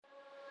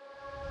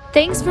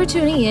Thanks for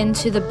tuning in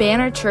to the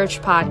Banner Church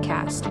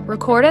podcast,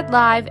 recorded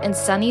live in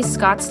sunny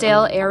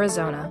Scottsdale,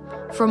 Arizona.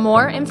 For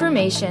more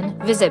information,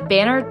 visit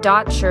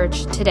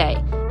banner.church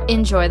today.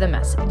 Enjoy the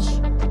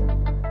message.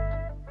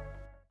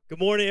 Good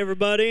morning,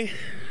 everybody.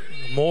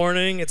 Good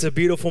morning. It's a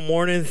beautiful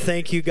morning.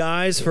 Thank you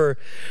guys for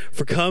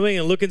coming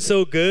and looking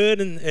so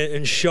good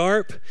and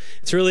sharp.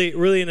 It's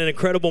really an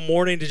incredible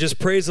morning to just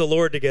praise the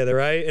Lord together,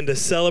 right? And to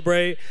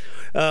celebrate.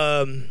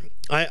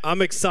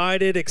 I'm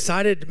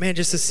excited, man,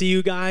 just to see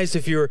you guys.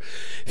 If you're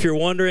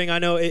wondering, I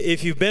know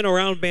if you've been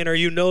around Banner,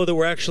 you know that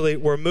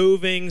we're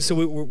moving. So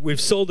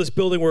we've sold this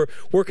building. We're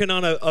working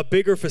on a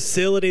bigger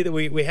facility that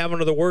we have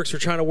under the works. We're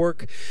trying to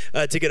work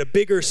to get a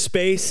bigger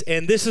space,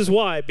 and this is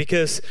why,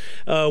 because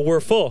we're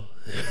full.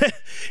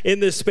 In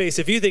this space.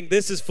 If you think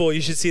this is full, you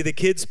should see the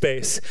kids'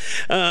 space.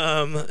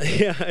 Yeah,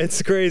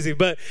 it's crazy,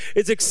 but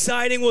it's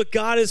exciting what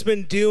God has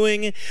been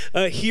doing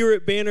here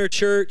at Banner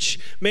Church.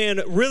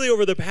 Man, really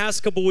over the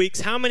past couple weeks,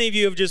 how many of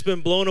you have just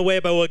been blown away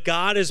by what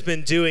God has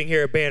been doing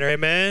here at Banner?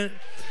 Amen?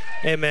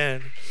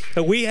 Amen.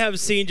 We have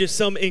seen just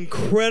some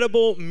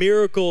incredible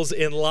miracles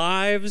in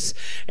lives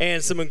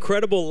and some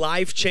incredible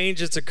life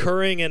changes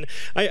occurring. And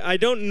I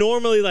don't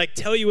normally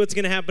tell you what's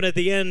going to happen at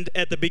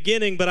the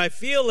beginning, but I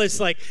feel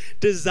this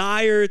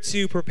desire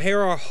to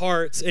prepare our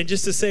hearts and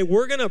just to say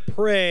we're going to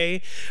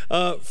pray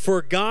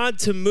for God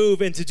to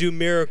move and to do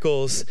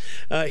miracles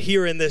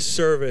here in this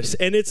service.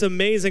 And it's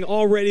amazing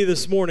already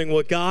this morning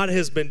what God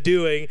has been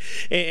doing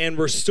and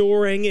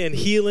restoring and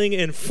healing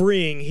and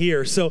freeing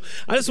here. So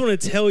I just want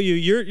to tell you,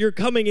 you're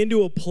coming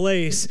into a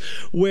place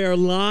where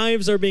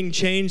lives are being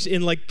changed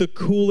in the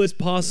coolest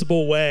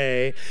possible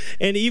way.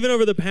 And even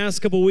over the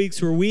past couple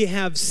weeks where we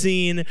have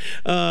seen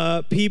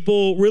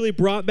people really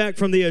brought back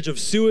from the edge of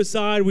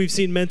suicide, we've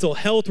seen mental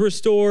health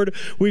restored,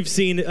 we've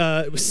seen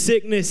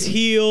sickness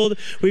healed,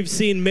 we've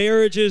seen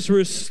marriages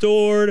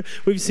restored,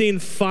 we've seen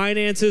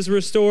finances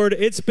restored.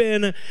 It's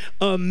been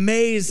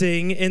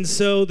amazing. And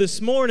so this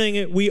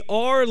morning we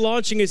are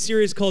launching a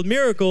series called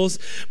Miracles,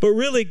 but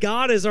really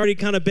God has already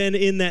kind of been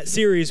in that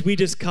series. We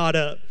just caught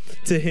up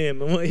to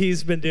him and what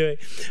he's been doing.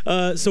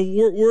 So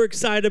we're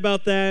excited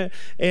about that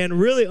and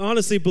really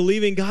honestly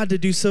believing God to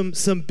do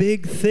some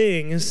big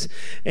things.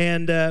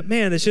 And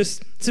man,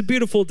 it's a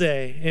beautiful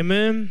day.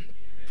 Amen.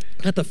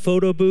 Got the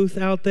photo booth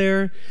out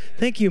there.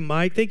 Thank you,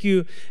 Mike. Thank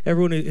you,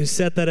 everyone who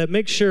set that up.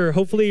 Make sure,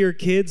 hopefully your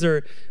kids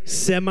are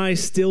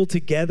still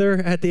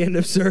together at the end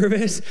of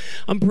service.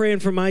 I'm praying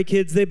for my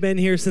kids. They've been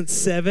here since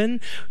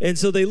 7, and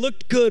so they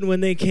looked good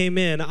when they came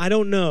in. I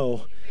don't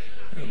know.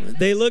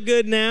 They look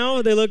good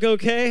now? They look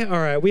okay? All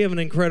right, we have an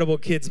incredible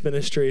kids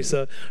ministry,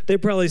 so they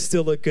probably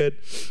still look good.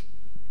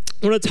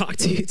 I want to talk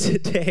to you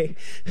today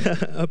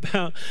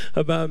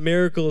about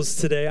miracles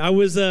today.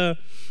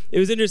 It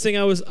was interesting.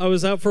 I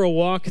was out for a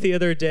walk the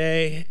other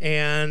day,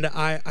 and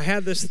I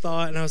had this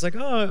thought, and I was like,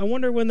 oh, I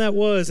wonder when that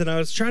was. And I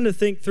was trying to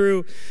think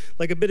through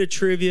a bit of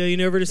trivia. You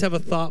never just have a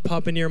thought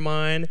pop into your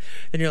mind,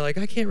 and you're like,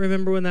 I can't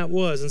remember when that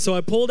was. And so I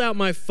pulled out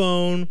my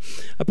phone,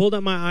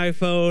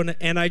 iPhone,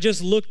 and I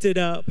just looked it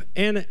up.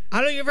 And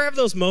I don't you ever have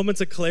those moments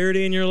of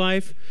clarity in your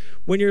life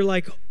when you're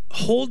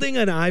holding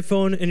an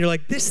iPhone and you're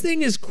like, this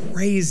thing is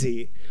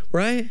crazy,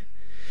 right?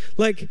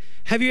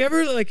 Have you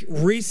ever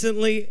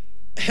recently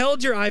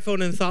held your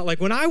iPhone and thought,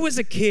 when I was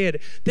a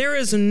kid, there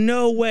is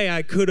no way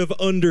I could have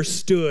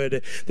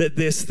understood that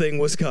this thing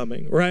was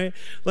coming, right?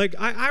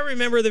 I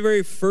remember the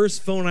very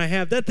first phone I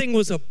had. That thing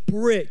was a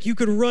brick. You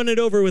could run it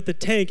over with the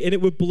tank and it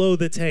would blow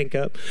the tank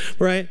up,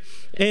 right?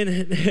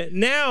 And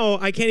now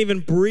I can't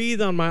even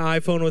breathe on my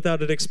iPhone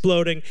without it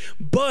exploding,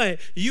 but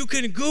you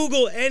can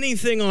Google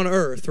anything on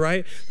earth,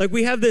 right?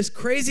 We have this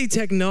crazy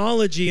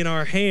technology in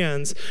our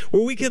hands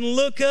where we can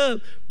look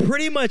up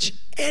pretty much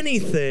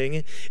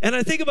anything. And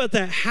I think about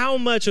that, how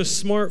much a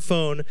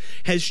smartphone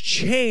has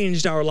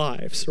changed our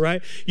lives,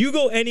 right? You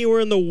go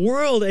anywhere in the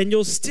world and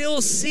you'll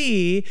still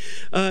see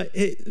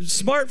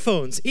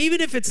smartphones,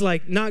 even if it's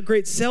not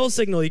great cell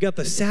signal. You got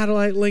the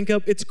satellite link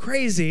up. It's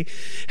crazy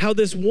how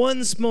this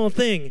one small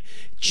thing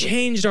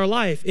changed our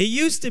life. It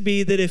used to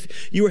be that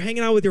if you were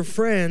hanging out with your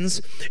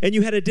friends and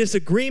you had a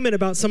disagreement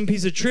about some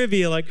piece of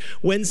trivia, like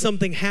when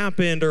something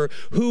happened or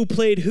who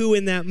played who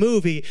in that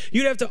movie,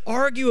 you'd have to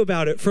argue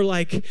about it for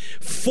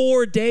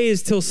 4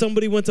 days till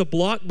somebody went to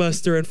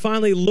Blockbuster and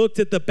finally looked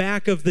at the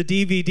back of the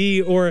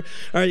DVD or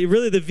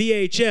really the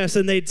VHS,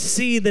 and they'd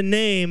see the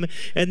name,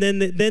 and then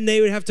they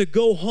would have to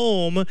go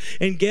home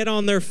and get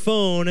on their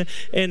phone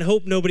and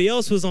hope nobody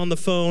else was on the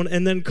phone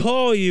and then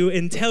call you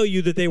and tell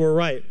you that they were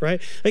right?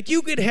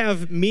 You could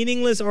have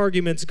meaningless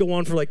arguments go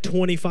on for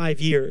 25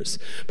 years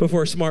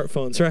before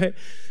smartphones, right?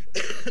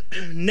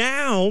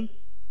 Now,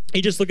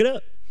 you just look it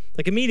up,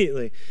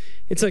 immediately.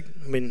 It's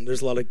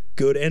there's a lot of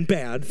good and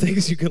bad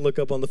things you can look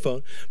up on the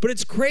phone, but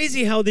it's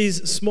crazy how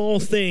these small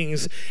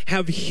things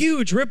have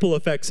huge ripple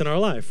effects in our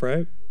life,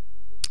 right?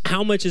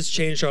 how much it's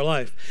changed our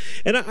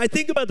life. And I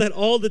think about that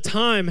all the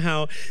time,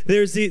 how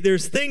there's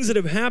things that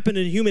have happened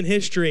in human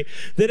history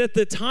that at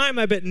the time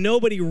I bet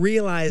nobody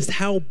realized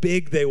how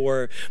big they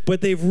were,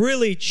 but they've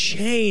really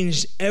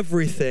changed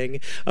everything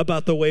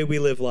about the way we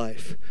live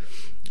life.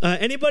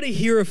 Anybody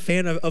here a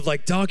fan of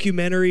like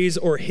documentaries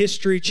or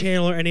History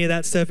Channel or any of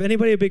that stuff?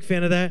 Anybody a big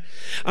fan of that?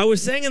 I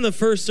was saying in the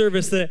first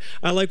service that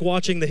I like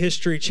watching the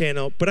History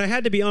Channel, but I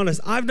had to be honest,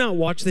 I've not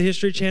watched the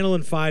History Channel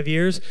in 5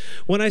 years.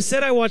 When I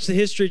said I watched the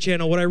History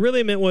Channel, what I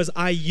really meant was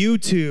I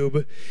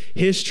YouTube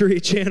History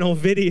Channel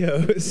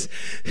videos,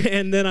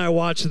 and then I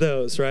watch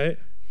those, right?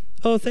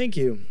 Oh, thank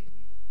you.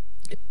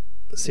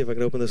 Let's see if I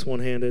can open this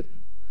one-handed.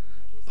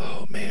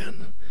 Oh,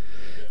 man.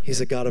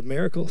 He's a God of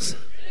miracles.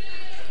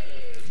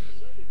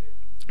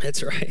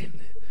 That's right.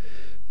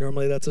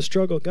 Normally that's a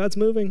struggle. God's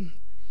moving.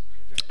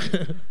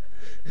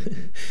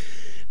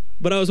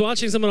 But I was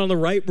watching someone on the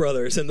Wright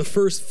brothers in the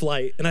first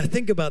flight, and I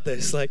think about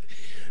this, like,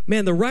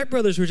 man, the Wright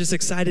brothers were just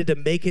excited to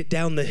make it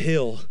down the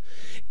hill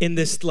in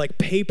this like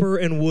paper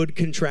and wood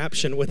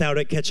contraption without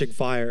it catching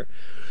fire.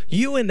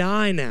 You and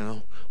I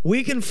now,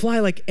 we can fly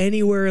like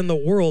anywhere in the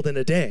world in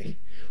a day,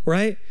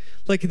 right?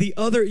 Like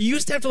you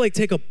used to have to like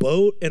take a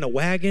boat and a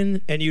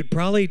wagon and you'd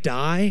probably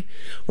die,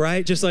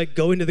 right? Just like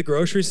going to the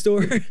grocery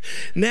store.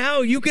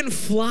 Now you can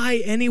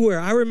fly anywhere.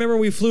 I remember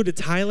we flew to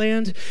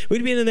Thailand.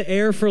 We'd been in the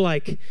air for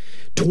like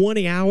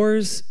 20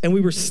 hours and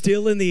we were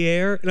still in the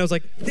air. And I was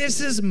like,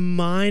 this is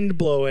mind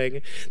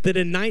blowing that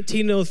in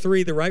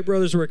 1903, the Wright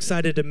brothers were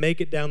excited to make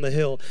it down the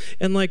hill.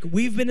 And like,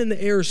 we've been in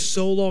the air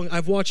so long.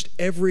 I've watched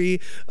every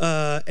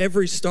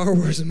Star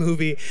Wars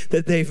movie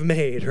that they've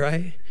made,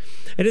 right?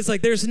 And it's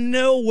like, there's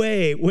no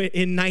way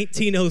in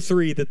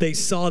 1903 that they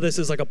saw this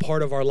as like a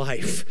part of our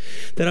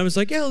life. That I was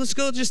like, yeah, let's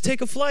go just take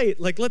a flight.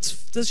 Like,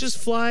 let's just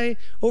fly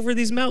over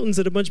these mountains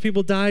that a bunch of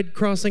people died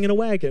crossing in a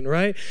wagon,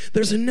 right?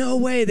 There's no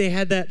way they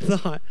had that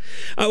thought.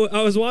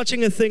 I was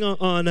watching a thing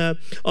on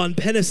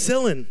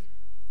penicillin.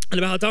 And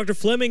about how Dr.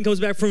 Fleming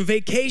comes back from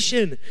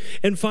vacation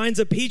and finds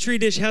a Petri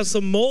dish has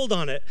some mold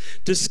on it,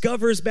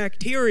 discovers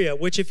bacteria,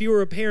 which if you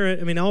were a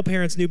parent, I mean, all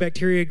parents knew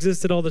bacteria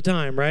existed all the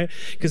time, right?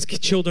 Because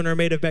children are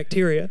made of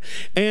bacteria.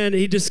 And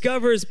he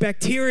discovers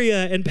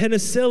bacteria and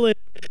penicillin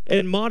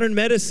and modern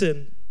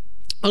medicine.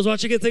 I was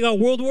watching a thing on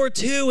World War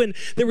II, and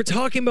they were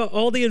talking about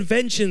all the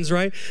inventions,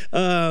 right?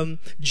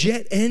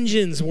 Jet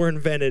engines were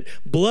invented,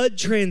 blood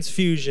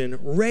transfusion,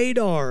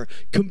 radar,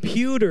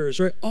 computers,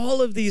 right?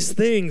 All of these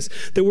things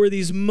that were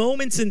these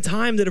moments in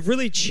time that have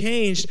really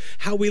changed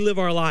how we live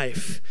our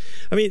life.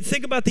 I mean,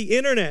 think about the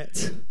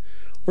internet.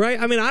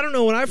 Right? I mean, I don't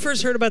know. When I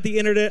first heard about the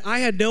internet, I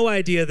had no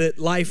idea that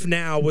life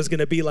now was going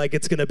to be like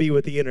it's going to be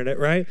with the internet,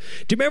 right?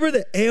 Do you remember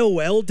the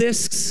AOL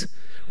discs?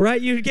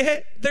 Right?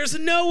 There's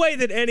no way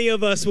that any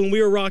of us, when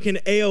we were rocking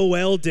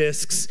AOL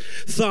discs,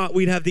 thought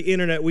we'd have the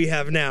internet we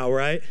have now,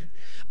 right?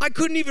 I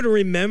couldn't even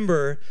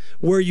remember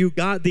where you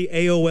got the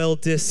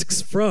AOL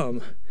discs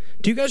from.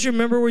 Do you guys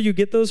remember where you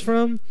get those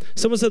from?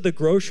 Someone said the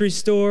grocery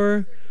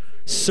store,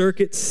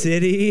 Circuit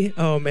City.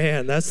 Oh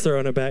man, that's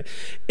throwing it back.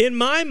 In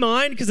my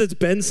mind, because it's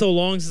been so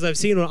long since I've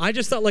seen one, I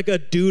just thought like a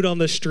dude on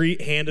the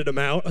street handed them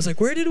out. I was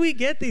like, where did we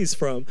get these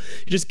from?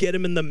 You just get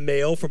them in the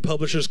mail from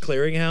Publishers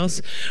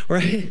Clearinghouse,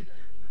 right?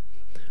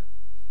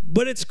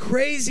 But it's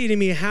crazy to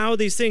me how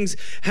these things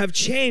have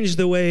changed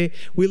the way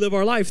we live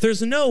our life.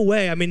 There's no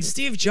way, I mean,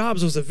 Steve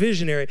Jobs was a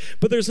visionary,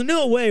 but there's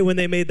no way when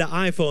they made the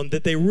iPhone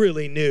that they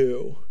really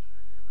knew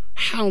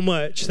how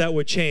much that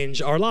would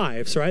change our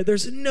lives, right?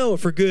 There's no,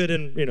 for good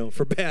and,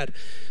 for bad,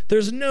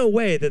 there's no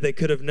way that they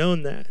could have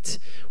known that,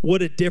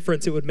 what a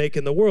difference it would make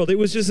in the world. It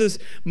was just this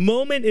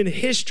moment in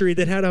history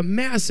that had a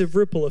massive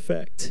ripple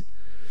effect.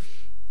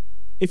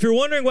 If you're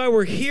wondering why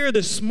we're here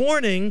this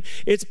morning,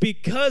 it's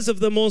because of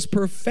the most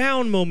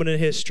profound moment in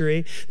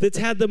history that's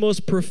had the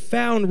most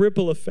profound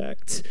ripple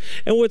effect.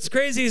 And what's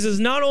crazy is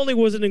not only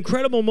was it an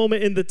incredible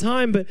moment in the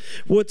time, but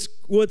what's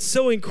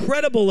so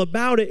incredible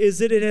about it is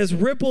that it has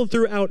rippled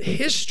throughout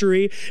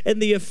history,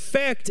 and the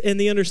effect and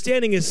the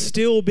understanding is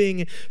still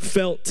being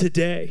felt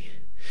today.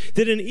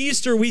 That in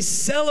Easter, we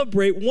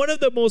celebrate one of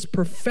the most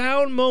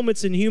profound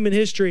moments in human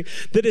history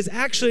that has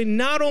actually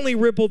not only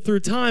rippled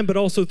through time, but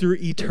also through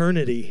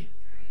eternity.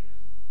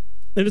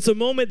 And it's a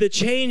moment that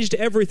changed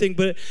everything,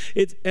 but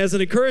it's, as an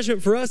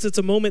encouragement for us, it's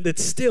a moment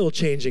that's still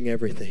changing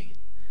everything.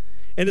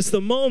 And it's the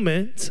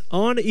moment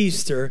on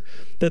Easter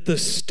that the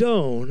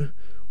stone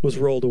was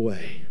rolled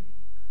away.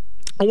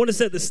 I want to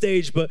set the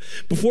stage, but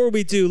before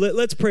we do,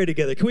 let's pray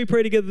together. Can we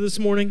pray together this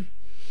morning?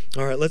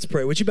 All right, let's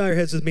pray. Would you bow your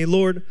heads with me?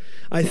 Lord,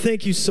 I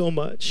thank you so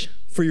much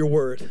for your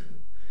word.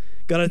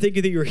 God, I thank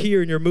you that you're here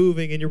and you're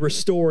moving and you're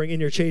restoring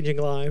and you're changing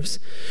lives.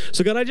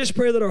 So God, I just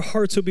pray that our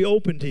hearts will be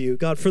open to you.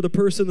 God, for the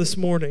person this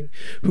morning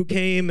who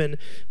came and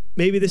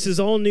maybe this is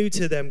all new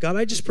to them. God,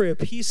 I just pray a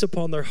peace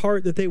upon their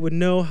heart that they would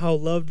know how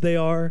loved they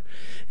are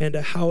and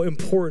how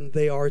important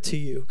they are to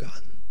you,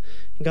 God.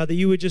 And God, that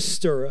you would just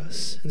stir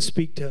us and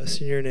speak to us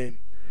in your name.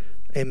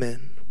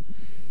 Amen.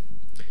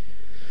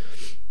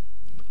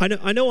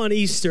 I know on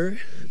Easter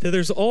that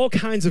there's all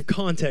kinds of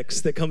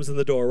context that comes in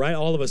the door, right?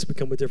 All of us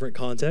come with different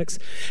contexts.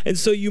 And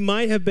so you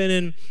might have been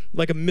in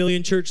like a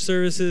million church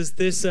services.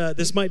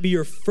 This might be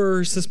your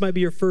first. This might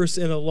be your first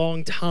in a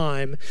long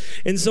time.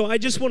 And so I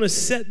just want to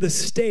set the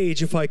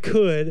stage, if I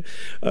could,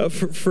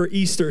 for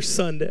Easter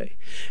Sunday.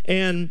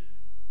 And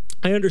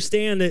I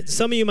understand that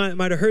some of you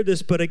might have heard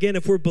this, but again,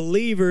 if we're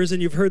believers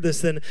and you've heard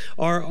this, then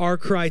our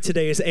cry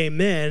today is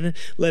amen,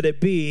 let it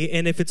be.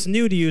 And if it's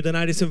new to you, then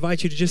I just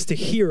invite you to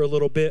hear a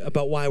little bit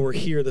about why we're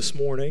here this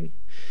morning.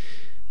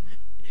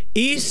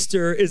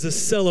 Easter is a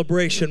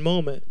celebration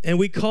moment, and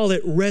we call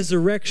it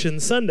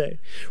Resurrection Sunday,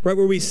 right,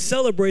 where we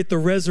celebrate the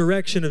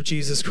resurrection of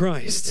Jesus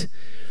Christ.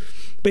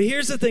 But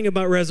here's the thing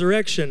about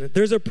resurrection.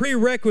 There's a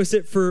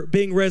prerequisite for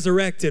being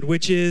resurrected,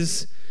 which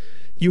is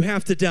you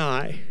have to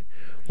die.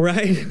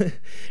 Right?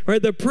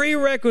 Right? The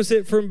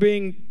prerequisite from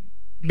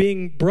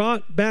being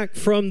brought back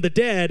from the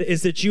dead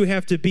is that you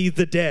have to be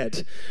the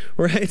dead,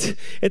 right?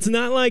 It's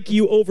not like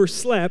you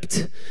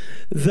overslept,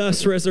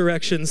 thus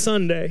Resurrection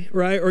Sunday,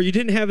 right? Or you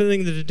didn't have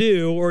anything to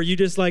do, or you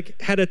just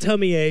like had a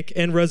tummy ache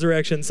and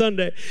Resurrection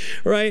Sunday,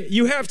 right?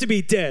 You have to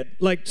be dead,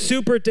 like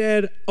super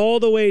dead,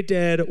 all the way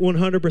dead,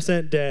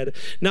 100% dead.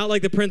 Not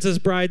like the Princess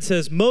Bride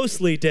says,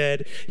 mostly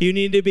dead. You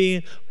need to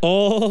be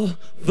all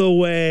the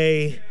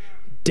way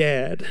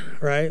dead,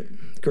 right?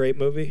 Great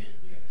movie.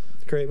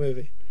 Great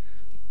movie.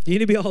 You need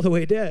to be all the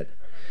way dead.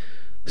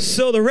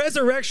 So the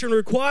resurrection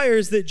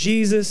requires that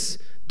Jesus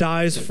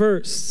dies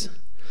first.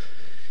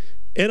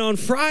 And on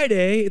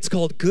Friday, it's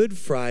called Good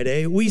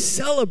Friday, we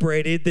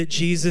celebrated that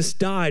Jesus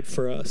died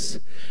for us.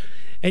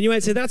 And you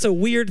might say, that's a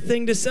weird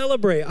thing to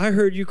celebrate. I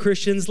heard you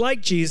Christians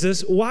like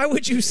Jesus. Why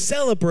would you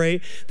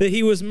celebrate that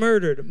he was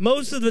murdered?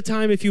 Most of the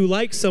time, if you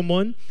like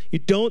someone, you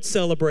don't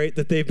celebrate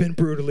that they've been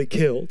brutally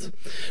killed.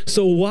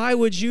 So why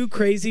would you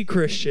crazy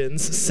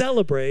Christians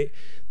celebrate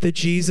that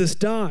Jesus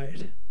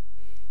died?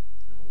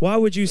 Why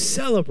would you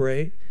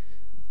celebrate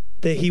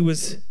that he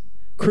was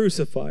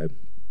crucified?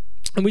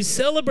 And we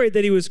celebrate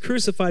that he was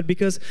crucified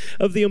because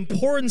of the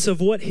importance of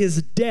what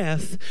his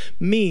death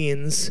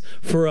means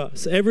for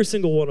us, every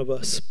single one of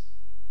us.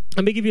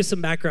 Let me give you some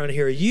background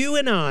here. You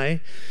and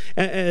I,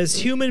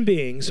 as human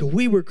beings,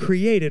 we were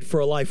created for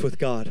a life with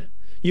God.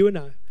 You and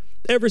I.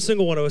 Every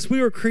single one of us. We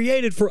were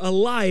created for a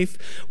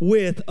life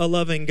with a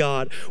loving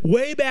God.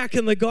 Way back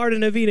in the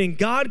Garden of Eden,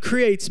 God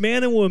creates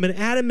man and woman,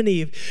 Adam and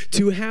Eve,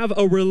 to have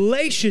a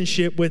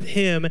relationship with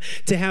him,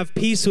 to have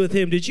peace with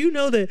him. Did you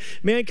know that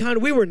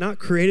mankind, we were not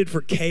created for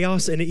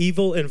chaos and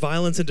evil and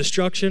violence and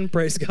destruction?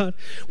 Praise God.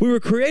 We were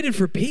created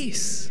for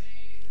peace.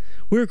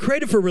 We were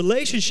created for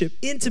relationship,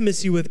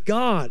 intimacy with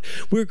God.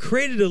 We were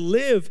created to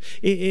live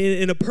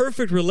in a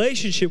perfect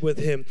relationship with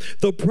him.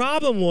 The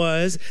problem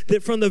was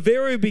that from the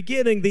very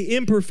beginning, the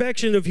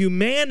imperfection of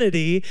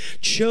humanity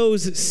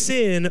chose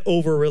sin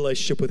over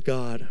relationship with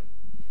God.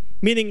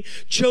 Meaning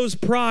chose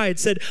pride,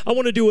 said, I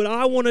want to do what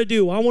I want to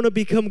do. I want to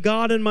become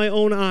God in my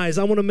own eyes.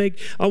 I want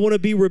to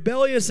be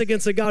rebellious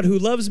against a God who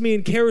loves me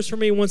and cares for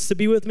me and wants to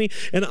be with me.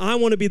 And I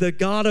want to be the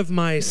God of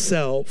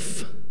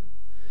myself.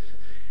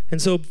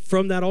 And so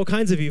from that, all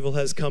kinds of evil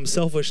has come: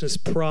 selfishness,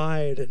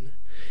 pride, and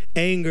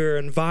anger,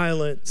 and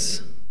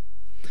violence.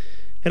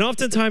 And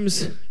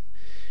oftentimes,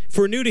 if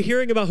we're new to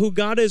hearing about who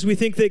God is, we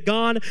think that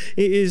God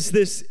is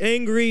this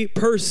angry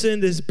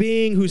person, this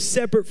being who's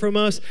separate from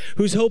us,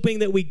 who's hoping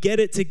that we get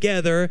it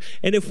together.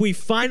 And if we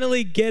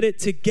finally get it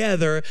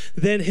together,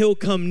 then he'll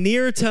come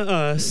near to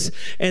us,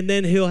 and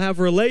then he'll have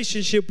a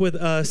relationship with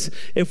us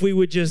if we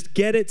would just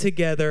get it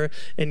together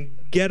and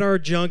get our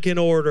junk in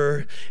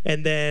order,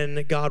 and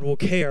then God will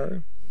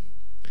care.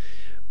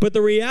 But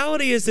the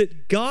reality is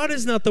that God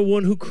is not the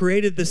one who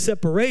created the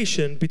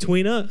separation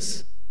between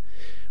us.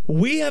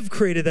 We have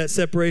created that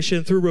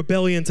separation through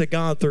rebellion to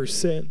God through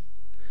sin.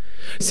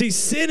 See,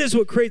 sin is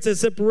what creates that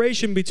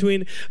separation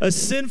between a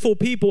sinful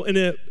people and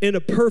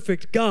a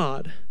perfect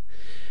God.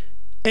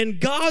 And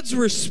God's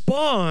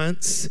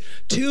response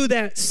to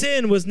that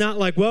sin was not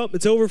like, well,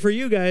 it's over for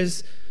you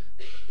guys.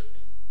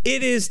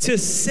 It is to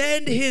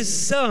send his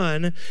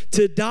son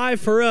to die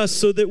for us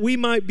so that we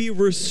might be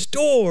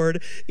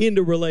restored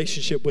into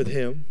relationship with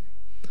him.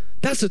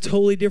 That's a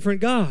totally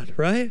different God,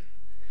 right?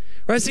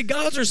 Right? See,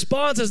 God's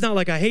response is not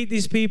like, I hate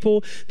these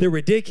people. They're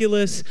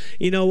ridiculous.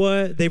 You know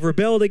what? They've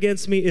rebelled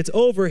against me. It's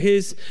over.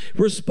 His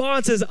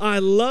response is, I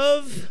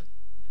love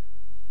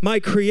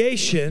my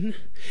creation,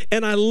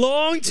 and I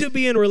long to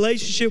be in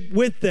relationship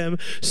with them,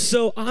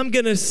 so I'm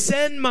going to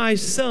send my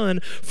son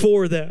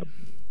for them.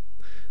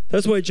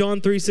 That's why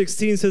John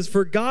 3:16 says,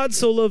 for God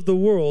so loved the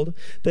world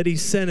that he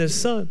sent his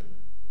son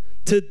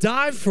to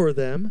die for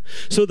them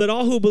so that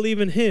all who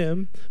believe in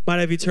him might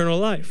have eternal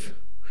life.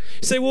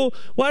 You say, well,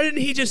 why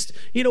didn't he just,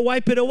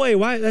 wipe it away?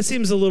 Why? That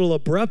seems a little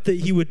abrupt that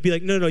he would be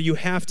like, no, you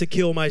have to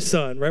kill my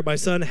son, right? My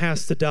son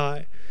has to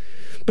die.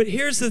 But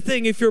here's the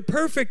thing. If you're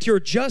perfect, your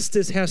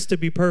justice has to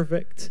be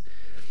perfect.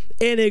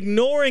 And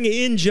ignoring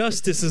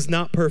injustice is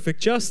not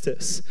perfect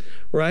justice,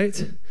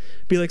 right?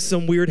 Be like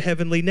some weird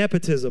heavenly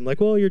nepotism.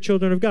 Like, well, you're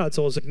children of God,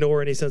 so let's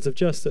ignore any sense of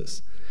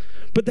justice.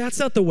 But that's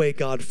not the way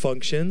God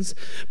functions.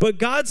 But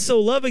God's so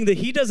loving that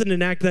he doesn't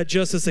enact that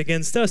justice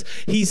against us.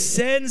 He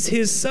sends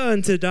his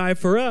son to die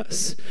for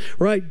us,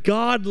 right?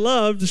 God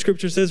loved, the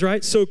scripture says,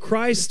 right? So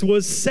Christ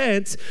was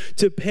sent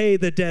to pay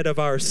the debt of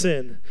our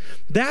sin.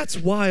 That's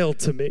wild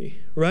to me,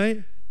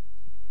 right?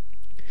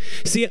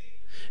 See,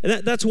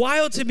 that's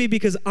wild to me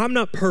because I'm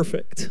not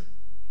perfect,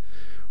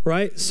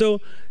 right? So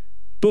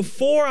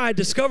before I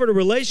discovered a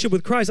relationship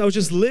with Christ, I was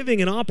just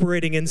living and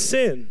operating in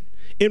sin,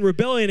 in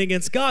rebellion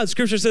against God.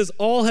 Scripture says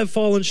all have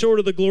fallen short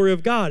of the glory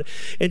of God.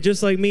 And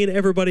just like me and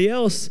everybody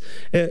else,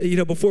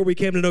 before we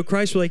came to know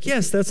Christ, we're like,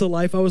 yes, that's the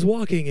life I was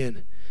walking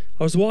in.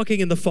 I was walking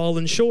in the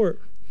fallen short.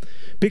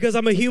 Because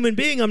I'm a human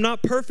being, I'm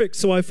not perfect,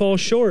 so I fall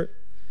short.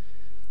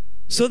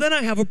 So then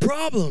I have a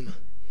problem.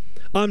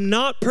 I'm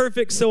not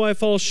perfect, so I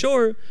fall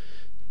short.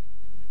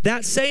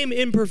 That same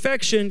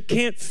imperfection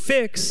can't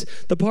fix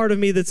the part of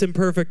me that's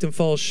imperfect and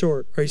falls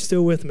short. Are you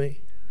still with me?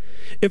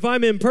 If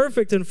I'm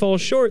imperfect and fall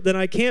short, then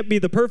I can't be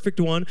the perfect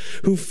one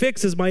who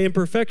fixes my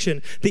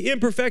imperfection. The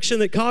imperfection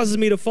that causes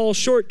me to fall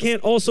short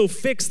can't also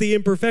fix the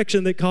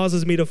imperfection that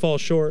causes me to fall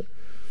short.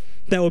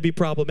 That would be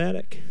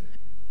problematic.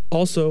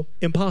 Also,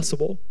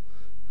 impossible.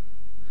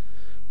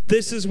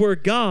 This is where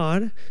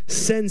God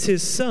sends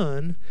his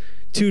son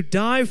to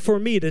die for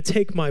me, to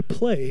take my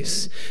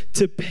place,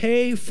 to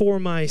pay for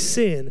my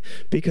sin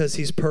because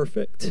he's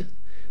perfect.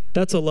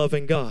 That's a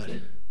loving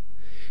God.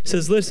 He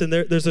says, listen,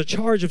 there's a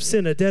charge of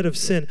sin, a debt of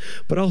sin,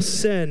 but I'll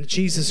send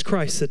Jesus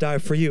Christ to die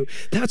for you.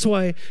 That's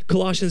why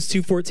Colossians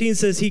 2:14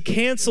 says he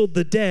canceled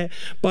the debt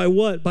by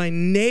what? By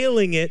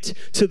nailing it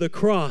to the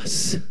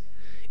cross.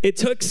 It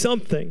took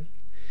something.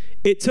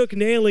 It took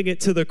nailing it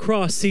to the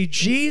cross. See,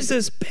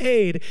 Jesus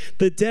paid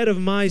the debt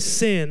of my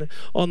sin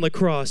on the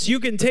cross. You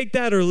can take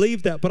that or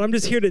leave that, but I'm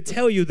just here to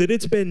tell you that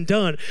it's been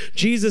done.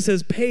 Jesus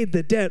has paid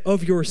the debt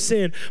of your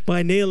sin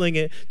by nailing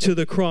it to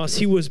the cross.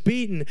 He was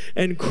beaten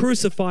and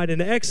crucified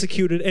and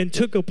executed and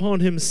took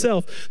upon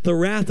himself the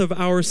wrath of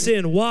our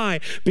sin.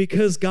 Why?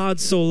 Because God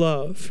so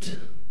loved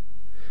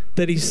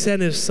that he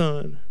sent his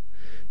son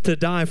to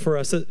die for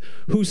us, that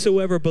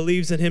whosoever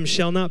believes in him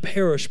shall not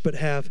perish but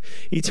have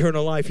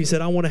eternal life. He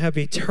said, I want to have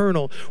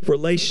eternal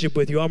relationship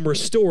with you. I'm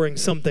restoring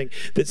something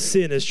that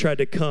sin has tried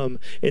to come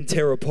and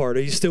tear apart.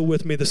 Are you still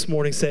with me this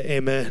morning? Say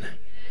amen.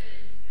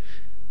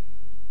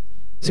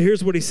 So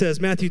here's what he says,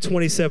 Matthew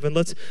 27.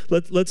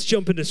 Let's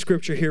jump into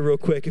scripture here real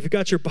quick. If you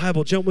got your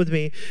Bible, jump with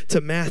me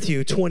to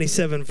Matthew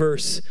 27,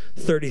 verse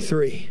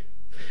 33.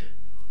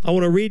 I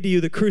want to read to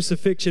you the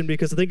crucifixion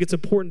because I think it's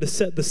important to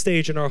set the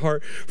stage in our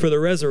heart for the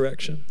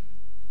resurrection.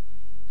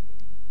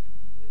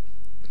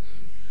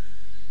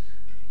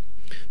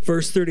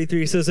 Verse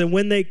 33 says, and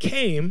when they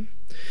came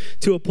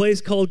to a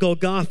place called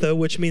Golgotha,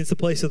 which means the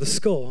place of the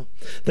skull,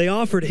 they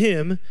offered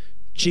him,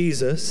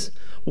 Jesus,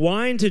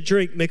 wine to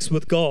drink mixed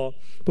with gall.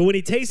 But when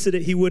he tasted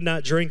it, he would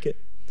not drink it.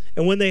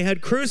 And when they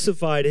had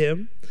crucified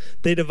him,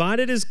 they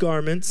divided his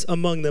garments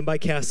among them by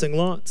casting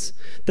lots.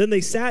 Then they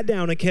sat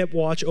down and kept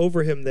watch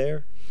over him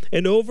there.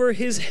 And over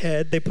his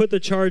head they put the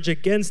charge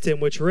against him,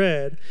 which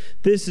read,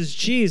 this is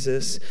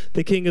Jesus,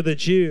 the King of the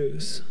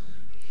Jews.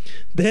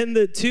 Then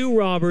the two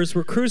robbers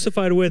were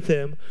crucified with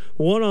him,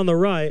 one on the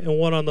right and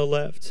one on the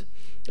left.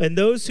 And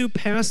those who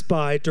passed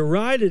by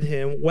derided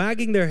him,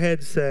 wagging their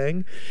heads,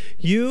 saying,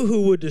 you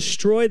who would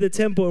destroy the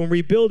temple and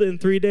rebuild it in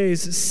 3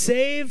 days,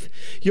 save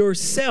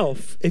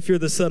yourself. If you're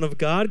the Son of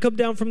God, come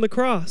down from the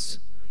cross.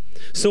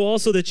 So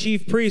also the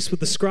chief priests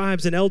with the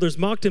scribes and elders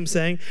mocked him,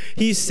 saying,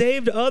 he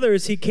saved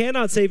others, he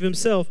cannot save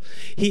himself.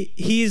 He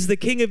is the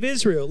King of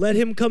Israel. Let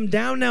him come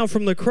down now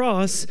from the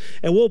cross,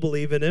 and we'll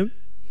believe in him.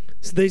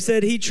 So they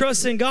said, he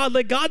trusts in God,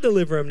 let God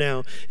deliver him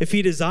now, if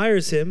he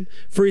desires him.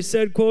 For he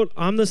said, quote,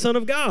 I'm the Son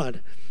of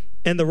God.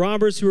 And the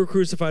robbers who were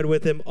crucified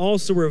with him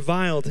also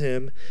reviled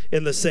him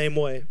in the same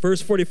way.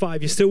 Verse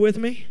 45, you still with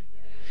me?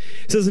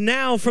 It says,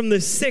 now from the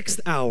 6th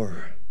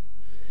hour,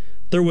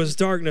 there was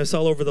darkness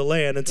all over the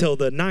land until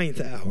the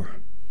 9th hour.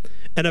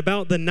 And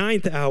about the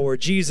 9th hour,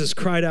 Jesus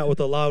cried out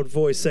with a loud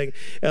voice, saying,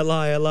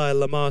 Eli, Eli,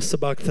 lama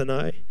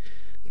sabachthani.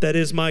 That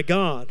is, my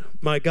God,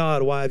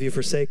 why have you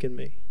forsaken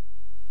me?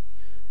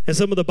 And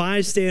some of the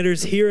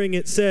bystanders hearing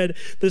it said,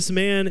 this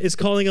man is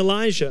calling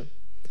Elijah.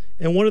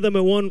 And one of them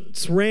at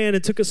once ran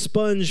and took a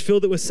sponge,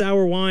 filled it with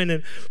sour wine,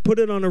 and put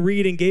it on a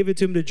reed and gave it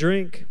to him to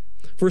drink.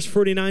 Verse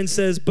 49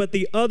 says, but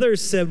the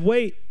others said,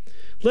 wait,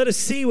 let us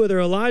see whether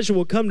Elijah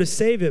will come to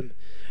save him.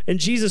 And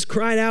Jesus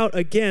cried out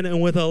again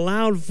and with a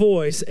loud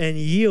voice and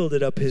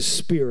yielded up his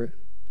spirit.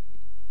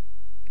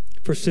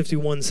 Verse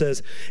 51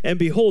 says, and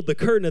behold, the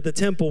curtain of the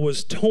temple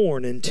was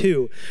torn in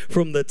two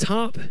from the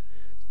top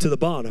to the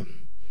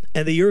bottom.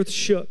 And the earth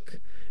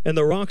shook, and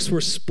the rocks were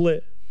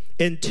split,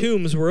 and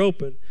tombs were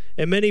opened.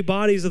 And many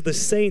bodies of the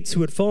saints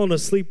who had fallen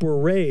asleep were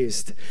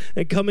raised.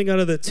 And coming out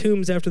of the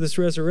tombs after this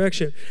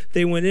resurrection,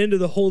 they went into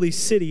the holy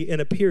city and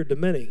appeared to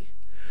many.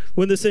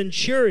 When the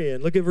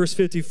centurion, look at verse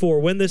 54,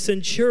 when the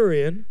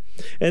centurion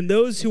And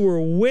those who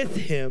were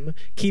with him,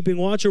 keeping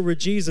watch over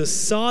Jesus,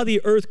 saw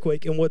the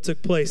earthquake and what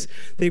took place.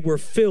 They were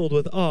filled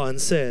with awe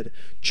and said,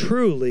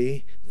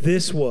 truly,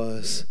 this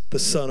was the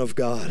Son of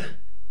God.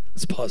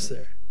 Let's pause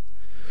there.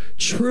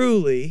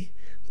 Truly,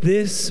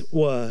 this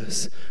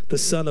was the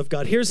Son of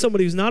God. Here's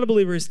somebody who's not a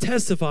believer, is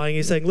testifying.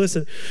 He's saying,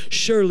 listen,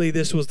 surely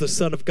this was the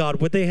Son of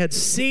God. What they had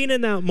seen in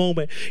that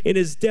moment, in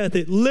his death,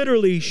 it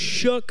literally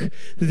shook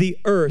the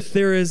earth.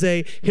 There is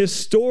a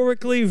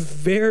historically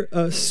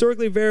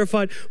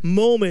verified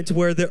moment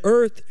where the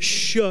earth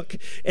shook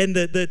and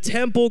the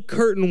temple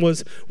curtain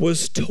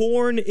was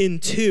torn in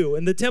two.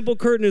 And the temple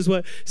curtain is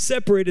what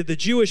separated the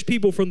Jewish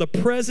people from the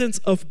presence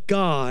of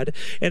God.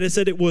 And it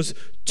said it was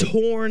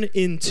torn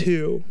in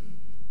two.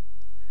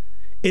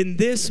 In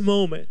this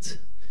moment,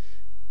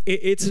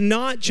 it's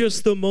not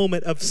just the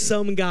moment of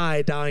some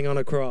guy dying on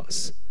a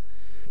cross.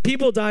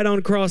 People died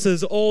on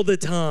crosses all the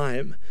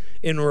time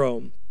in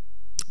Rome.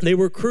 They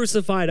were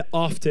crucified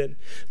often.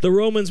 The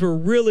Romans were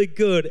really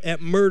good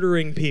at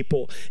murdering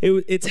people.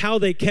 It's how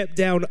they kept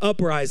down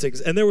uprisings.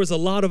 And there was a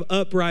lot of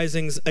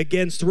uprisings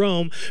against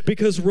Rome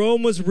because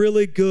Rome was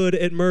really good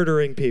at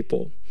murdering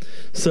people.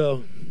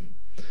 So,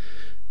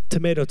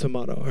 tomato,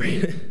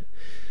 right?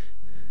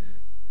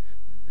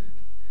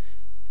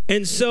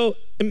 And so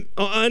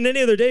on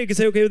any other day, you could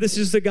say, okay, this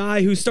is the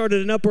guy who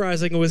started an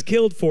uprising and was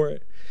killed for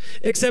it.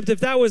 Except if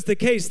that was the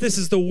case, this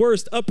is the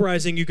worst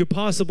uprising you could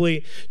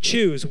possibly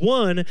choose.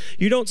 One,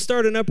 you don't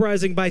start an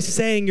uprising by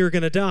saying you're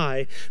going to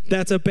die.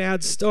 That's a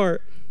bad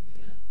start.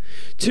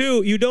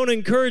 Two, you don't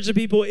encourage the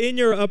people in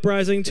your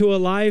uprising to a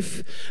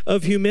life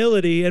of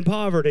humility and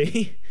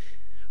poverty,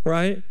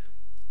 right?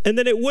 And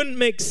then it wouldn't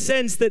make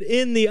sense that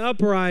in the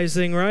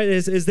uprising, right,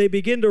 as they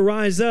begin to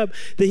rise up,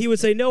 that he would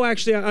say, no,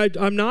 actually,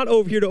 I'm not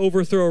over here to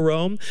overthrow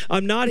Rome.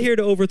 I'm not here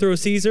to overthrow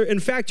Caesar. In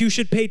fact, you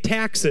should pay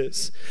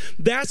taxes.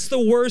 That's the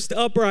worst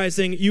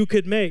uprising you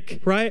could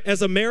make, right?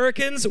 As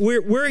Americans,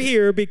 we're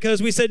here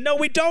because we said, no,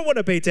 we don't want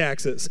to pay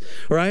taxes,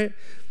 right?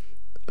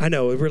 I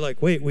know, we're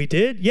like, wait, we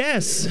did?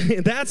 Yes,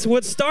 that's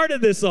what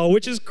started this all,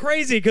 which is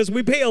crazy because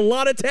we pay a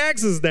lot of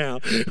taxes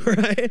now,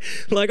 right?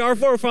 Like our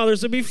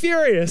forefathers would be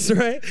furious,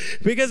 right?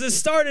 Because it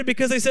started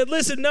because they said,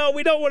 listen, no,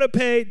 we don't want to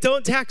pay,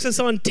 don't tax us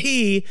on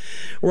tea,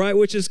 right?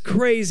 Which is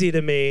crazy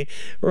to me,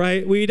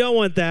 right? We don't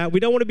want that. We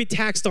don't want to be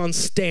taxed on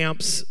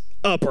stamps.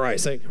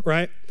 Uprising,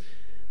 right?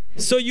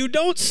 So you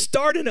don't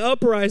start an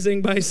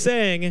uprising by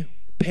saying,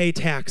 pay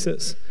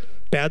taxes.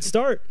 Bad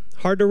start.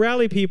 Hard to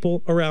rally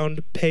people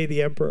around pay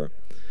the emperor.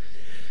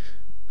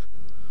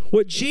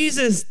 What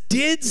Jesus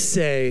did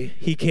say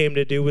he came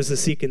to do was to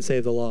seek and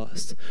save the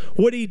lost.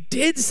 What he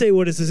did say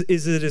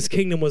is that his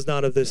kingdom was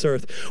not of this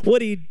earth.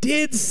 What he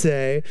did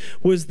say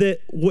was that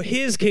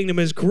his kingdom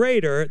is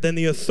greater than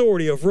the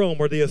authority of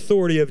Rome or the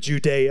authority of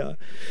Judea.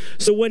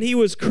 So when he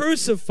was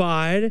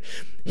crucified,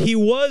 he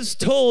was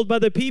told by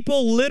the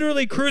people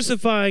literally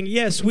crucifying,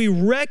 yes, we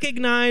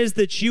recognize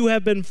that you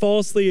have been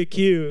falsely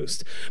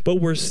accused, but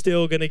we're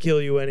still going to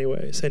kill you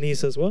anyways. And he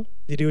says, well,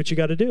 you do what you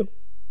got to do.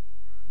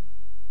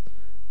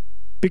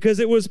 Because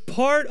it was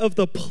part of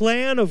the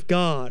plan of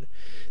God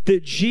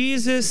that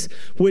Jesus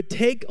would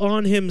take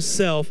on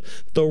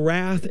himself the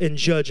wrath and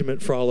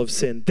judgment for all of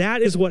sin.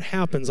 That is what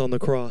happens on the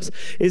cross,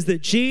 is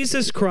that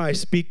Jesus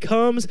Christ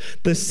becomes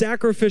the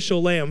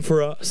sacrificial lamb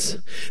for us,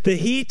 that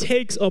he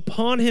takes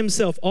upon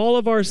himself all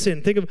of our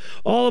sin. Think of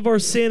all of our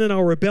sin and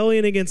our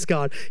rebellion against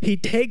God. He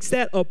takes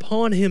that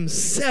upon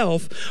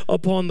himself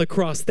upon the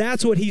cross.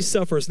 That's what he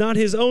suffers, not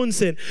his own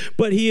sin,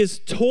 but he is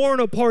torn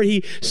apart.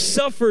 He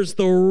suffers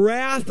the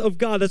wrath of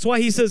God. That's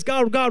why he says,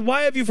 God,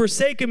 why have you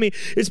forsaken me?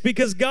 It's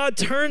because God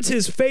turns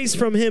his face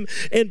from him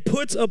and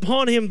puts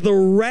upon him the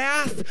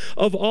wrath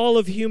of all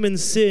of human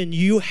sin.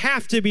 You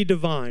have to be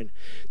divine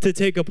to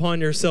take upon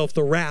yourself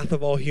the wrath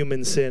of all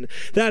human sin.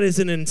 That is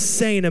an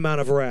insane amount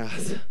of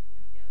wrath.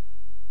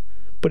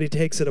 But he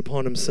takes it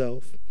upon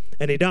himself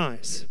and he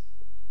dies.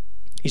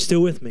 You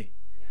still with me?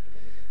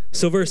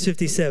 So verse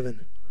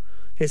 57,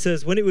 it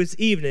says, when it was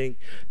evening,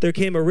 there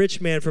came a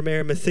rich man from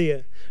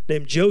Arimathea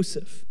named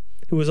Joseph,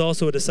 who was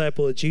also a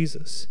disciple of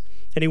Jesus.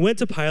 And he went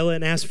to Pilate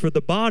and asked for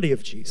the body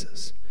of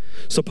Jesus.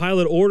 So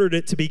Pilate ordered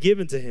it to be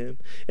given to him.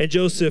 And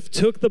Joseph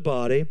took the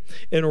body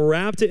and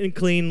wrapped it in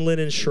clean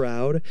linen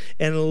shroud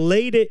and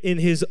laid it in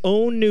his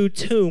own new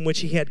tomb,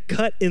 which he had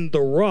cut in the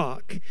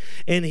rock.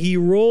 And he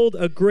rolled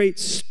a great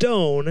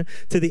stone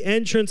to the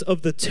entrance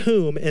of the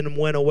tomb and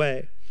went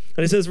away.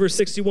 And it says, verse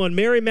 61,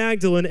 Mary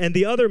Magdalene and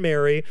the other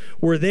Mary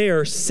were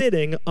there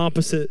sitting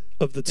opposite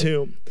of the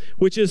tomb,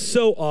 which is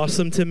so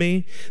awesome to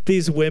me.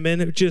 These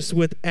women just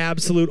with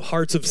absolute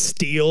hearts of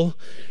steel,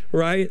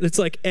 right? It's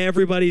like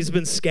everybody's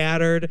been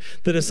scattered.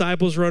 The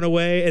disciples run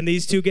away, and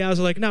these two gals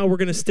are like, no, we're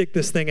going to stick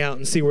this thing out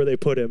and see where they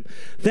put him.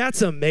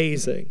 That's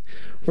amazing,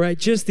 right?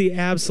 Just the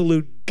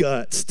absolute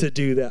guts to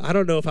do that. I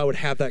don't know if I would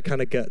have that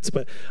kind of guts,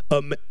 but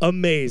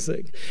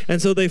amazing.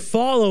 And so they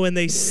follow and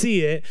they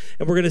see it,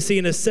 and we're going to see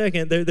in a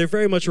second, they're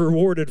very much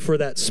rewarded for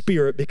that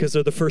spirit because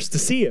they're the first to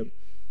see him.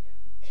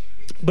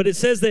 But it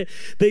says that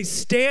they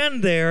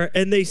stand there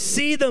and they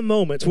see the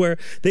moments where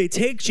they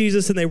take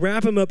Jesus and they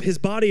wrap him up. His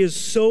body is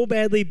so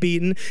badly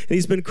beaten and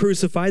he's been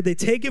crucified. They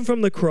take him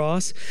from the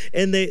cross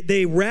and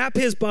they wrap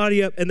his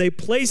body up and they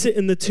place it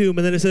in the tomb.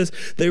 And then it says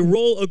they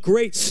roll a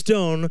great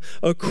stone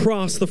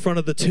across the front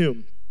of the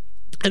tomb.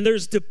 And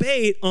there's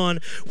debate on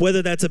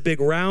whether that's a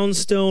big round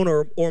stone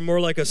or more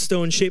like a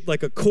stone shaped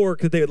like a cork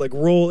that they would like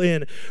roll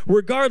in.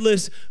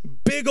 Regardless,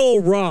 big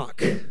old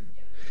rock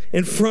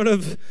in front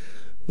of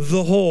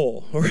the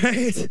hole,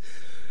 right?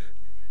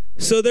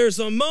 So there's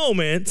a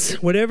moment,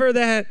 whatever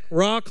that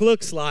rock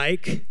looks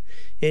like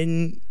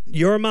in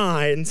your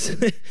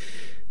mind,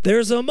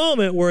 there's a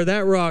moment where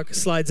that rock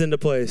slides into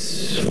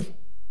place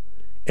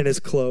and is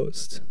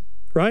closed,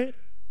 right?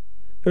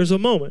 There's a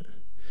moment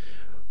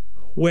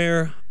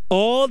where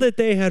all that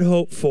they had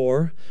hoped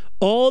for,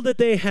 all that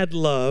they had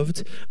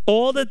loved,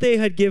 all that they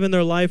had given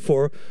their life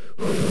for,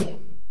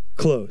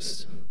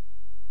 closed.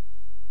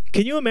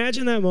 Can you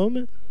imagine that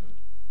moment?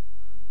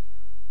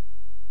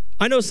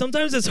 I know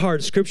sometimes it's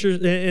hard. Scripture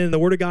and the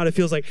Word of God, it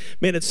feels like,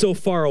 man, it's so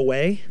far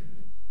away,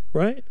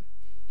 right?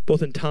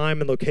 Both in time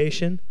and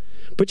location.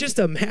 But just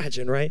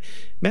imagine, right?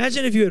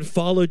 Imagine if you had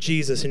followed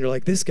Jesus and you're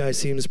like, this guy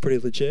seems pretty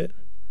legit.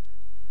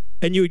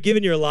 And you had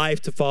given your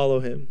life to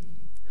follow him.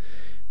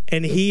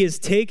 And he is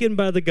taken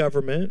by the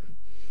government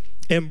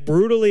and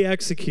brutally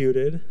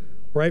executed,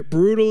 right?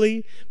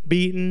 Brutally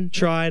beaten,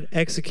 tried,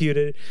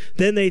 executed.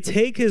 Then they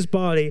take his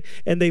body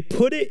and they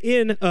put it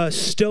in a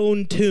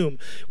stone tomb,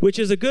 which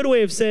is a good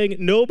way of saying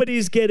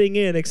nobody's getting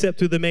in except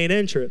through the main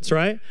entrance,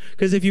 right?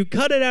 Because if you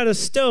cut it out of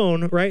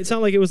stone, right, it's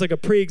not like it was like a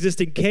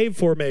pre-existing cave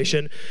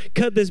formation.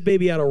 Cut this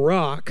baby out of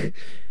rock.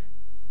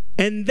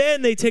 And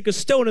then they take a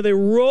stone and they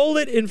roll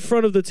it in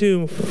front of the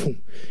tomb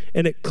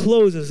and it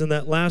closes in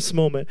that last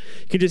moment.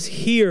 You can just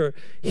hear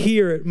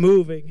it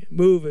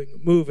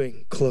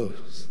moving,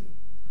 close.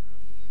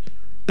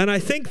 And I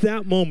think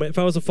that moment, if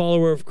I was a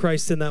follower of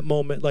Christ in that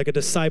moment, like a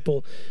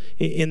disciple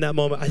in that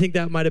moment, I think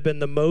that might have been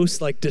the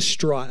most like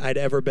distraught I'd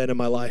ever been in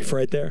my life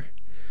right there.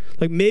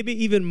 Like maybe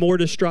even more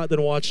distraught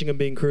than watching him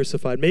being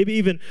crucified. Maybe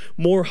even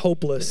more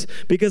hopeless.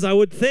 Because I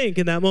would think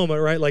in that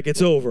moment, right, like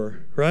it's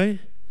over, right?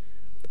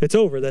 It's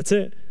over, that's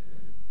it.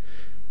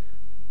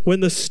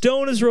 When the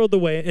stone is rolled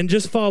away, and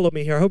just follow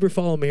me here, I hope you're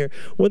following me here.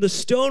 When the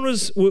stone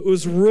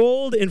was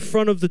rolled in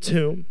front of the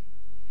tomb,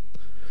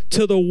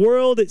 to the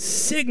world it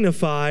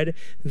signified,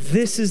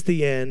 this is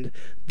the end,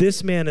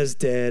 this man is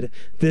dead,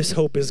 this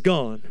hope is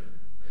gone.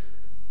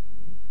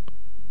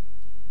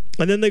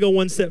 And then they go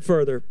one step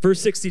further.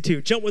 Verse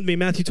 62, jump with me,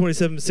 Matthew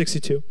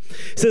 27:62.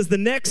 It says, the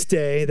next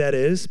day, that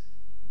is,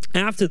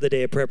 after the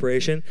day of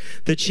preparation,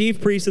 the chief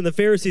priests and the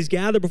Pharisees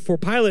gathered before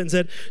Pilate and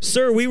said,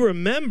 Sir, we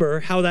remember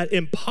how that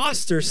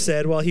impostor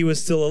said while he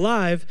was still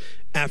alive,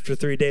 after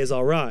 3 days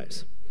I'll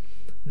rise.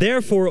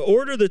 Therefore,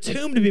 order the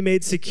tomb to be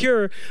made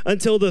secure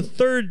until the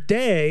third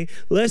day,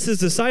 lest his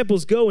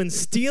disciples go and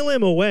steal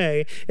him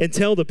away and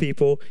tell the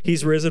people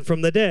he's risen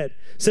from the dead.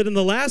 Said, in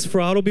the last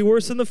fraud will be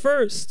worse than the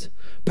first.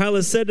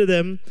 Pilate said to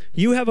them,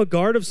 you have a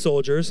guard of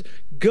soldiers.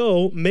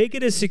 Go, make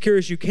it as secure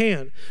as you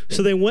can.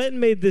 So they went and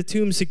made the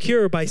tomb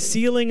secure by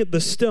sealing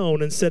the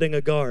stone and setting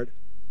a guard.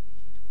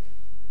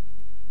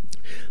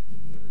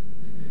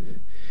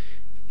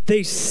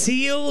 They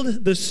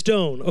sealed the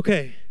stone.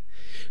 Okay.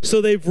 So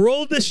they've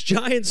rolled this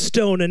giant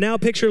stone, and now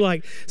picture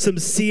like some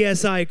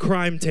CSI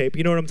crime tape.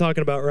 You know what I'm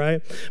talking about,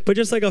 right? But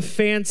just like a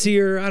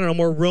fancier, I don't know,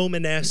 more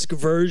Romanesque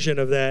version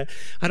of that.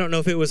 I don't know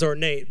if it was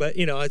ornate, but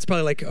you know, it's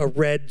probably like a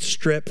red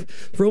strip.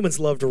 The Romans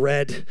loved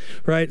red,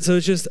 right? So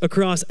it's just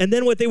across. And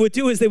then what they would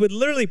do is they would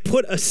literally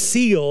put a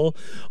seal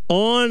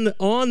on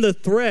the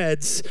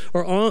threads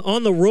or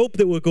on the rope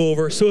that would go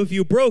over. So if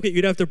you broke it,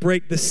 you'd have to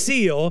break the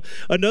seal.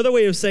 Another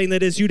way of saying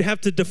that is you'd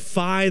have to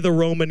defy the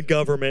Roman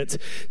government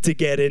to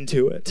get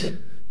into it.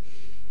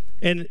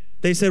 And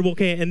they said, well,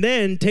 okay, and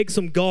then take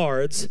some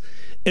guards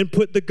and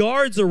put the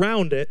guards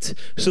around it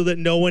so that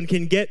no one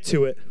can get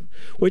to it,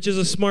 which is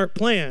a smart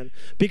plan.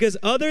 Because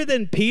other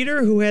than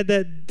Peter, who had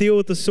that deal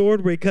with the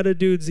sword where he cut a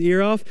dude's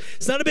ear off,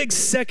 it's not a big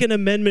Second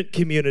Amendment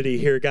community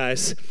here,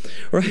 guys,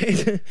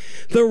 right?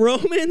 The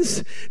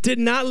Romans did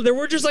not, there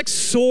were just like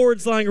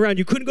swords lying around.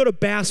 You couldn't go to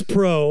Bass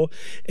Pro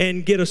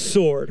and get a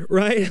sword,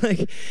 right?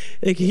 Like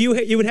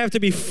you would have to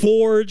be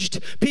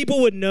forged.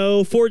 People would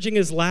know forging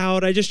is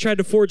loud. I just tried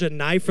to forge a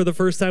knife for the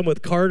first time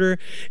with Carter,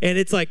 and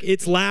it's like,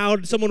 it's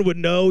loud. Someone would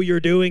know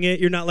you're doing it.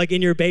 You're not like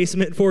in your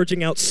basement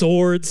forging out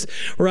swords,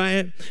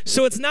 right?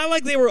 So it's not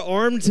like they were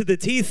armed to the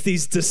teeth,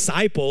 these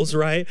disciples,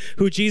 right?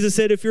 Who Jesus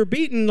said, if you're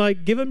beaten,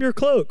 like give them your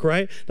cloak,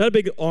 right? Not a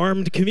big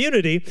armed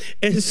community.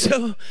 And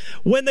so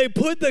when they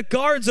put the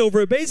guards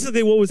over it,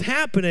 basically what was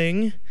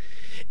happening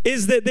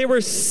is that they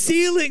were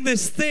sealing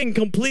this thing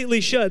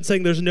completely shut,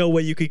 saying there's no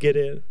way you could get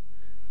in,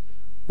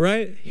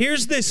 right?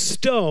 Here's this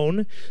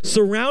stone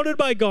surrounded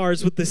by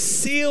guards with the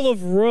seal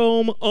of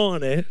Rome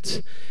on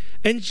it.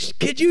 And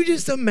could you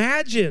just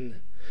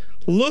imagine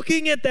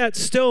looking at that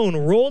stone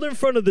rolled in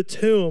front of the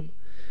tomb,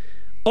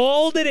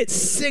 all that it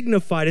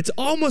signified? It's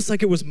almost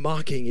like it was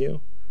mocking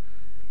you.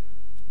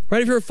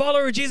 Right? If you're a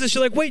follower of Jesus,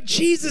 you're like, wait,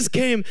 Jesus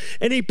came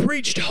and he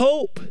preached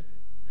hope.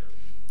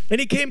 And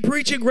he came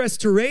preaching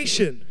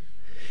restoration.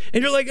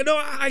 And you're like, no,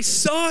 I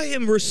saw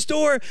him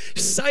restore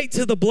sight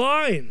to the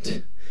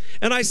blind.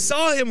 And I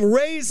saw him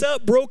raise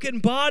up broken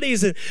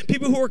bodies and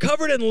people who were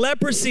covered in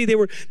leprosy. They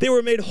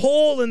were made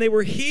whole and they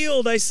were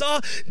healed. I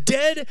saw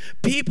dead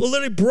people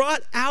literally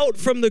brought out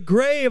from the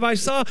grave. I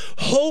saw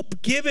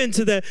hope given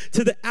to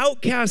the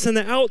outcast and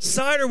the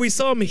outsider. We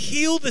saw him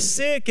heal the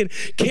sick and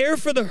care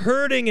for the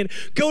hurting and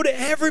go to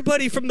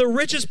everybody from the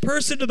richest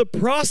person to the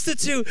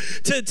prostitute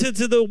to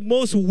the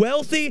most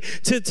wealthy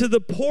to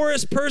the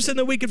poorest person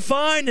that we could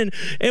find.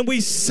 And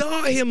we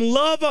saw him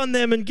love on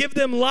them and give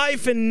them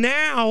life. And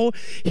now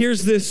here's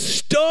this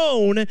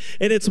stone and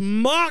it's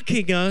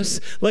mocking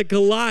us like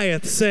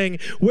Goliath, saying,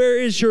 where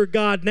is your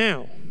God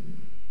now?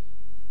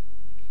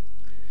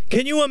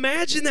 Can you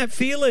imagine that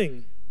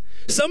feeling?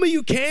 Some of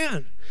you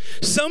can.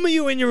 Some of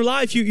you in your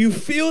life, you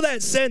feel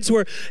that sense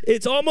where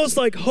it's almost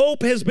like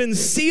hope has been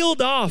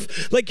sealed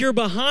off, like you're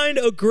behind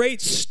a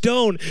great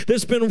stone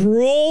that's been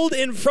rolled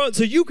in front,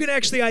 so you can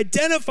actually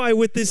identify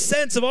with this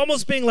sense of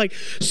almost being like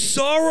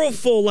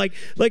sorrowful, like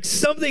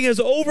something has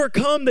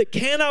overcome that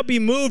cannot be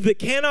moved, that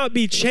cannot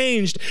be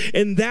changed.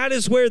 And that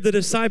is where the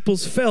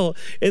disciples felt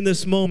in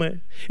this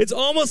moment. It's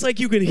almost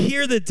like you can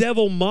hear the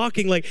devil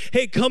mocking, like,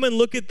 hey, come and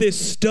look at this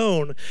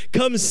stone.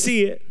 Come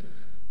see it.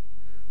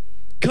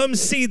 Come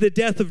see the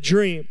death of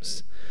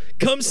dreams.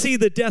 Come see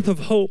the death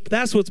of hope.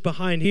 That's what's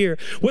behind here.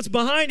 What's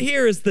behind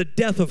here is the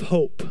death of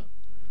hope.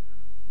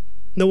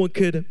 No one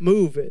could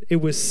move it. It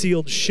was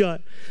sealed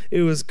shut.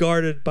 It was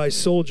guarded by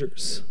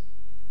soldiers.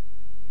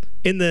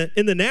 In the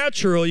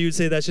natural, you'd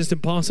say that's just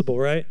impossible,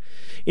 right?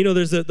 You know,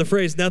 there's the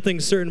phrase,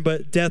 nothing's certain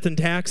but death and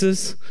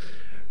taxes.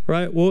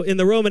 Right? Well, in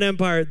the Roman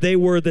Empire, they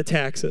were the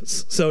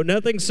taxes. So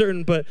nothing's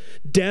certain but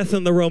death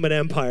in the Roman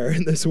Empire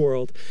in this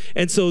world.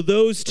 And so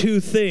those two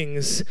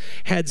things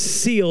had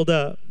sealed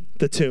up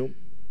the tomb.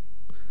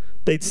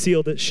 They'd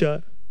sealed it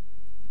shut.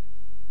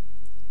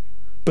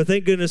 But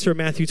thank goodness for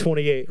Matthew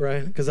 28,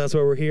 right? Because that's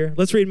why we're here.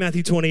 Let's read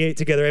Matthew 28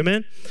 together.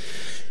 Amen?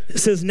 It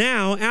says,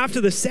 now,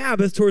 after the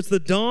Sabbath, towards the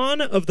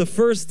dawn of the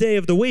first day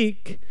of the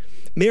week,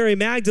 Mary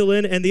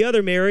Magdalene and the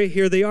other Mary,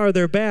 here they are,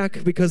 they're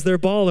back because they're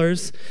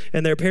ballers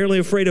and they're apparently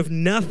afraid of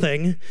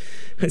nothing.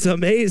 It's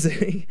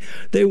amazing.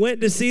 They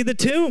went to see the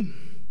tomb.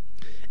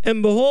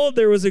 And behold,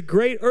 there was a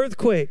great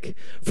earthquake,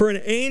 for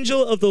an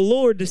angel of the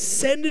Lord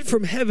descended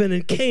from heaven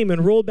and came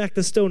and rolled back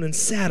the stone and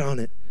sat on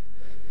it.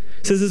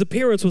 It says his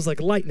appearance was like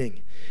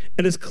lightning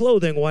and his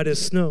clothing white as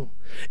snow.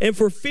 And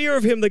for fear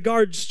of him, the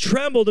guards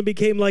trembled and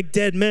became like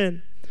dead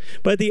men.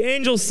 But the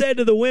angel said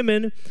to the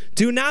women,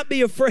 do not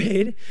be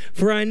afraid,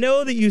 for I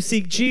know that you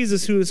seek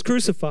Jesus who is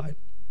crucified.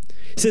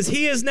 He says,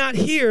 he is not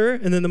here,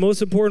 and then the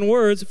most important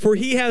words, for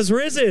he has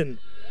risen.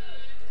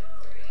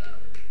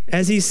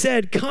 As he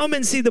said, come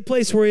and see the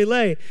place where he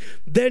lay.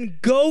 Then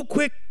go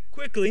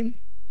quickly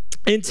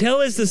and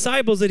tell his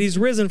disciples that he's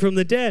risen from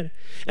the dead.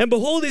 And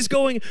behold, he's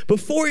going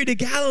before you to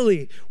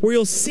Galilee, where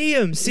you'll see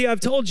him. See, I've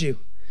told you.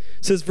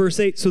 It says verse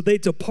 8, so they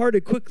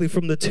departed quickly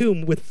from the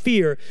tomb with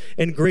fear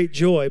and great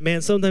joy.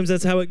 Man, sometimes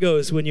that's how it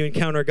goes when you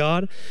encounter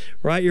God,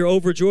 right? You're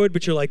overjoyed,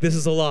 but you're like, this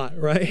is a lot,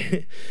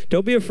 right?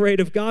 Don't be afraid.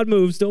 If God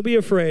moves, don't be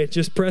afraid.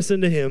 Just press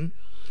into him.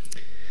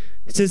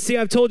 It says, see,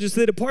 I've told you.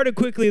 So they departed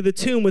quickly of the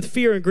tomb with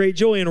fear and great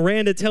joy and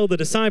ran to tell the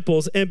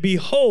disciples. And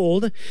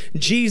behold,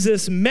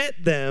 Jesus met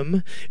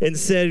them and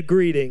said,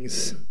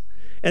 greetings.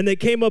 And they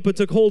came up and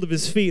took hold of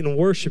his feet and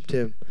worshiped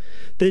him.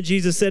 Then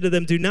Jesus said to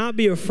them, do not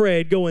be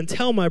afraid. Go and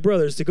tell my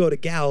brothers to go to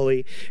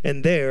Galilee,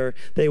 and there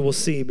they will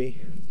see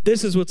me.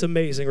 This is what's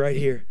amazing right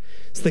here.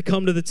 So they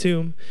come to the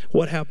tomb.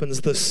 What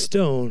happens? The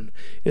stone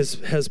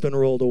has been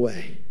rolled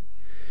away.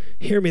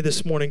 Hear me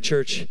this morning,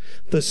 church.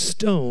 The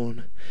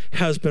stone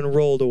has been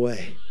rolled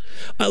away.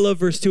 I love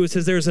verse 2. It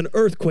says there's an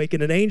earthquake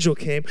and an angel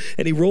came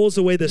and he rolls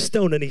away the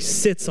stone and he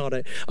sits on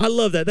it. I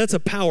love that. That's a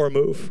power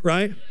move,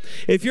 right?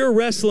 If you're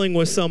wrestling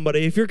with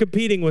somebody, if you're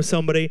competing with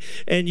somebody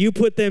and you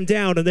put them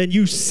down and then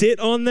you sit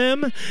on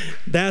them,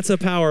 that's a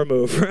power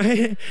move,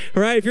 right?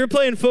 Right? If you're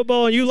playing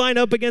football and you line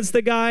up against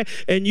the guy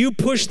and you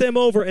push them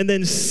over and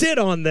then sit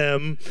on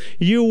them,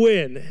 you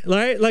win,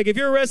 right? Like if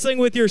you're wrestling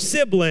with your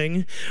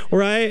sibling,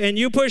 right, and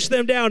you push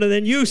them down and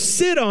then you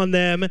sit on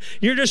them,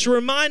 you're just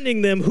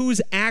reminding them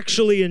who's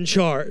actually in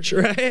charge,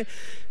 right?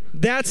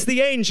 That's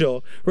the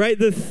angel, right?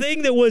 The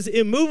thing that was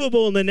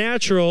immovable in the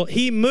natural,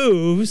 he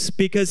moves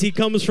because he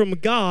comes from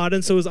God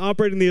and so is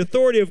operating the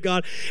authority of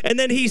God, and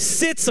then he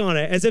sits on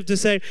it as if to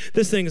say,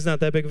 this thing is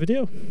not that big of a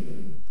deal,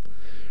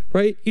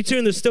 right? You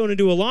turn the stone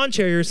into a lawn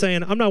chair, you're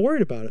saying, I'm not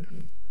worried about it.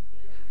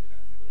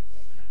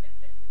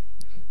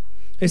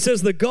 It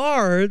says the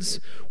guards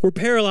were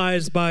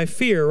paralyzed by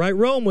fear, right?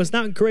 Rome was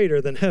not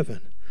greater than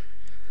heaven.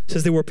 It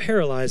says they were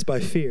paralyzed by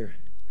fear.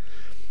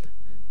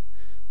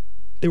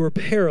 They were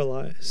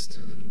paralyzed.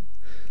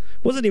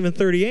 It wasn't even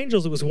 30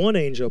 angels, it was one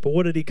angel. But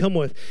what did he come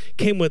with?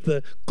 Came with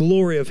the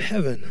glory of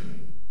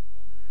heaven.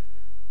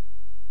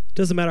 It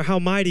doesn't matter how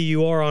mighty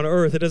you are on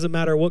earth. It doesn't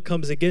matter what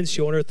comes against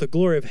you on earth. The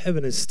glory of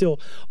heaven is still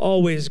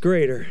always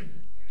greater.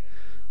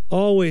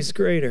 Always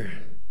greater.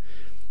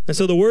 And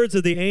so the words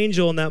of the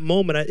angel in that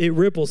moment, it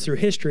ripples through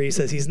history. He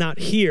says, he's not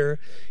here,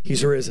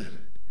 he's risen.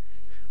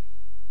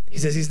 He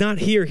says, he's not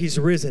here, he's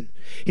risen.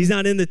 He's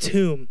not in the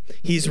tomb,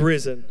 he's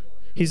risen.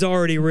 He's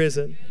already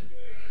risen.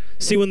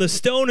 See, when the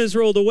stone is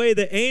rolled away,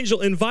 the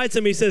angel invites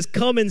him. He says,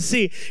 come and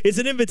see. It's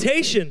an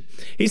invitation.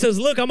 He says,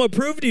 look, I'm going to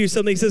prove to you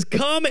something. He says,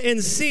 come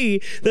and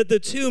see that the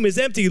tomb is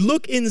empty.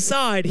 Look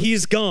inside.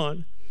 He's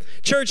gone.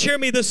 Church, hear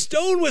me. The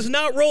stone was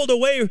not rolled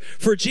away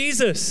for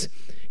Jesus.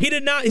 He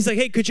did not. He's like,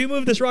 hey, could you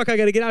move this rock? I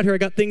got to get out here. I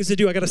got things to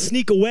do. I got to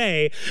sneak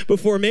away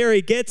before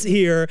Mary gets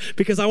here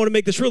because I want to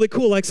make this really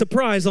cool, like,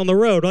 surprise on the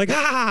road. Like,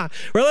 ha!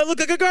 Right? I look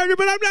like a gardener,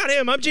 but I'm not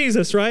him. I'm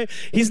Jesus, right?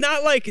 He's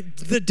not like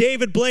the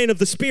David Blaine of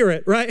the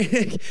Spirit,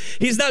 right?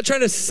 He's not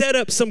trying to set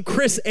up some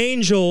Chris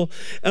Angel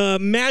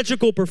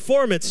magical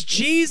performance.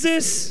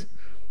 Jesus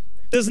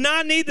does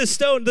not need the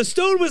stone. The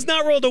stone was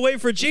not rolled away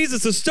for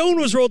Jesus. The stone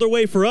was rolled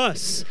away for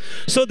us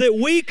so that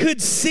we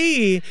could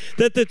see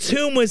that the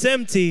tomb was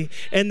empty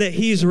and that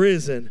he's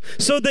risen.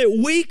 So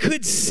that we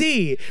could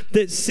see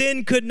that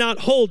sin could not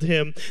hold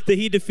him, that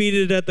he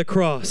defeated it at the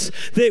cross.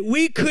 That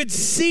we could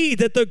see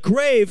that the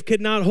grave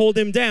could not hold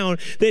him down,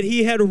 that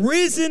he had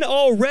risen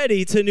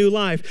already to new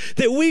life.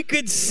 That we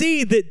could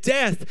see that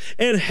death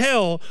and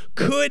hell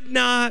could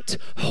not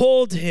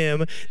hold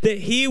him,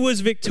 that he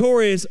was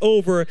victorious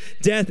over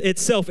death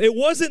itself. It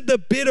wasn't the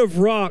bit of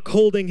rock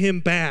holding him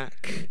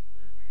back.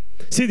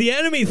 See, the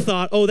enemy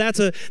thought, oh, that's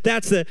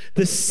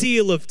the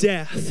seal of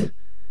death.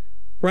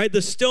 Right?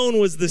 The stone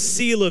was the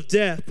seal of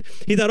death.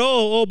 He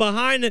thought,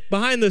 behind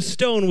the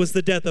stone was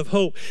the death of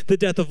hope, the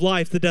death of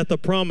life, the death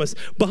of promise.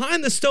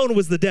 Behind the stone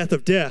was the death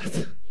of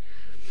death.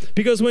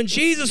 Because when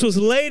Jesus was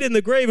laid in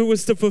the grave, it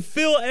was to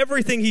fulfill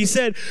everything he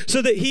said so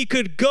that he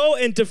could go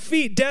and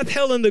defeat death,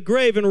 hell, and the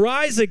grave and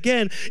rise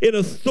again in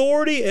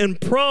authority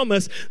and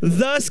promise,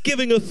 thus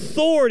giving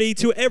authority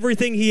to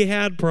everything he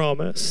had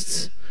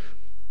promised.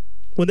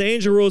 When the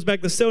angel rolls back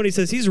the stone, he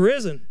says, he's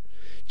risen,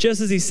 just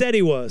as he said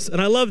he was.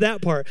 And I love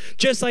that part.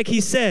 Just like he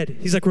said.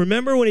 He's like,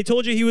 remember when he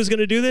told you he was going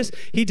to do this?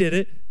 He did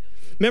it.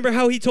 Remember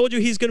how he told you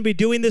he's going to be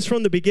doing this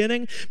from the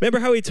beginning? Remember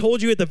how he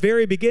told you at the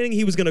very beginning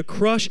he was going to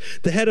crush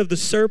the head of the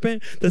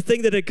serpent, the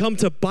thing that had come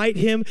to bite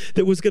him,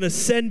 that was going to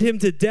send him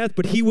to death,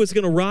 but he was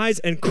going to rise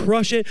and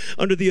crush it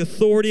under the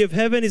authority of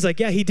heaven? He's like,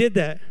 yeah, he did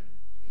that.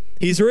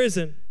 He's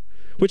risen,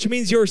 which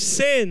means your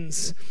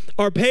sins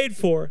are paid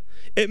for.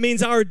 It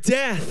means our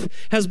death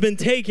has been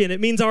taken. It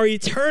means our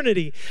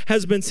eternity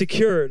has been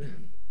secured.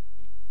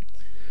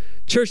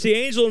 Church, the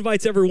angel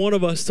invites every one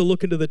of us to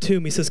look into the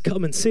tomb. He says,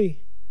 come and see.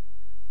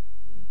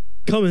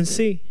 Come and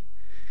see.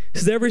 He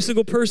says, every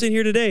single person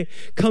here today,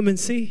 come and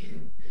see.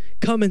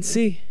 Come and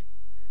see.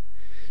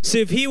 See,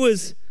 if he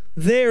was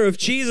there, if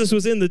Jesus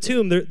was in the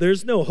tomb,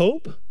 there's no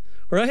hope,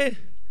 right?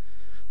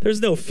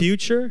 There's no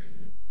future.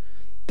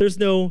 There's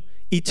no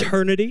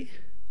eternity.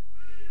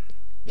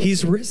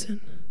 He's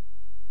risen.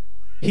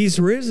 He's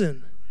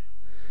risen.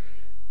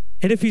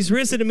 And if he's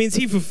risen, it means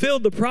he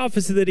fulfilled the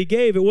prophecy that he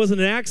gave. It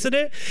wasn't an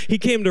accident. He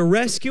came to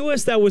rescue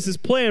us. That was his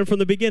plan from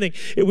the beginning.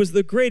 It was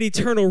the great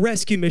eternal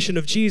rescue mission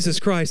of Jesus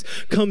Christ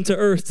come to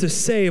earth to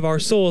save our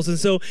souls. And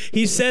so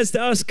he says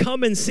to us,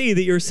 come and see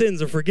that your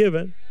sins are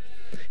forgiven.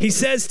 He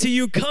says to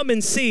you, come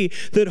and see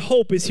that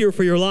hope is here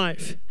for your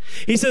life.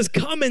 He says,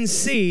 come and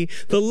see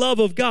the love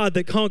of God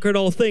that conquered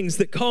all things,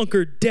 that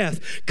conquered death.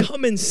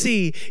 Come and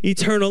see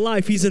eternal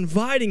life. He's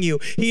inviting you.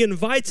 He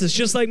invites us,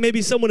 just like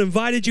maybe someone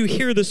invited you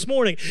here this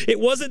morning. It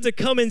wasn't to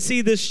come and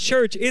see this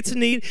church. It's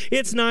neat.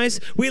 It's nice.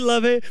 We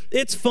love it.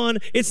 It's fun.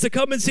 It's to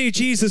come and see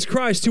Jesus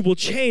Christ, who will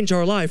change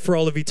our life for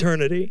all of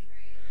eternity.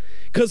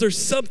 Because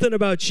there's something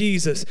about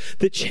Jesus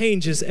that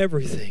changes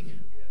everything.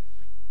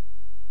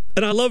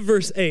 And I love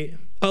verse 8.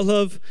 I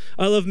love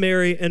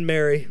Mary and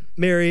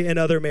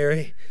other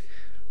Mary.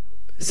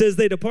 It says,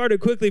 they departed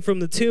quickly from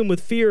the tomb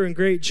with fear and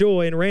great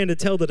joy and ran to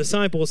tell the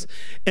disciples,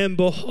 and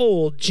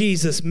behold,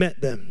 Jesus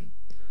met them.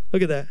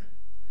 Look at that.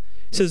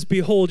 It says,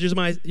 behold, yours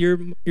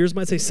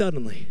might say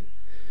suddenly.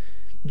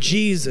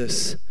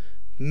 Jesus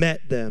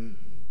met them.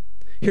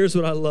 Here's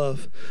what I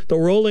love. The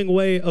rolling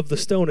away of the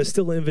stone is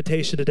still an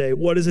invitation today.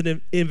 What is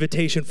an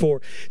invitation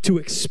for? To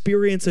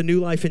experience a new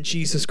life in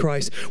Jesus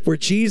Christ, where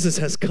Jesus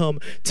has come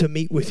to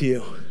meet with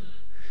you.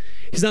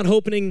 He's not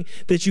hoping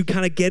that you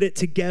kind of get it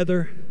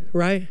together,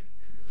 right?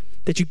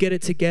 That you get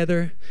it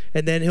together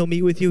and then he'll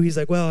meet with you. He's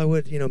like, well, I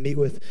would, meet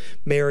with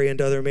Mary and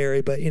other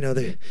Mary, but,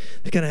 they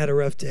kind of had a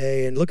rough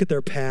day and look at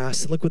their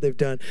past and look what they've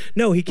done.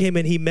 No, he came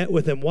and he met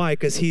with them. Why?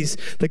 Because he's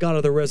the God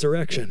of the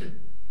resurrection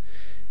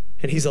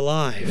and he's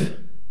alive.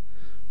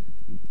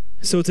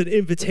 So it's an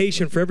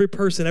invitation for every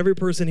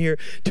person here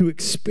to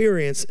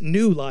experience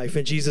new life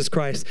in Jesus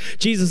Christ.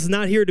 Jesus is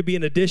not here to be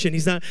an addition.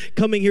 He's not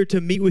coming here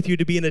to meet with you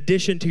to be an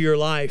addition to your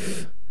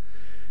life.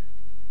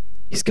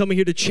 He's coming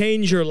here to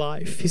change your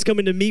life. He's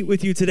coming to meet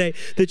with you today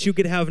that you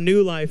could have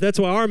new life. That's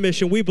why our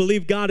mission, we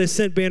believe God has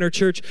sent Banner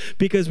Church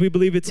because we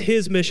believe it's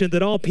his mission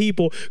that all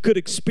people could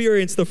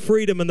experience the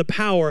freedom and the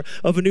power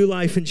of a new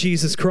life in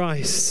Jesus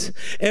Christ.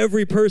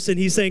 Every person,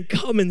 he's saying,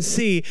 come and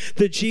see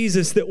the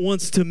Jesus that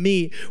wants to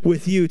meet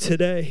with you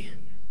today.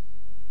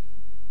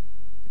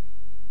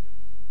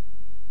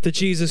 The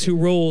Jesus who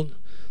rolled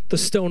the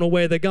stone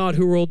away, the God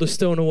who rolled the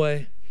stone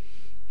away.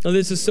 Now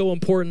this is so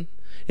important.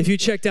 If you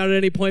checked out at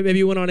any point, maybe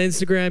you went on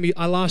Instagram,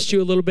 I lost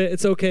you a little bit.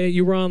 It's okay.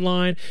 You were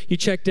online. You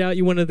checked out.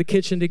 You went to the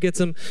kitchen to get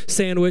some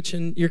sandwich,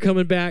 and you're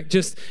coming back.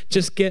 Just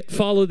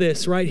follow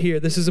this right here.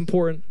 This is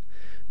important.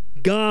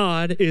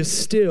 God is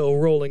still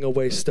rolling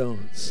away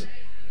stones.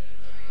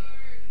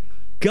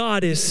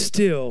 God is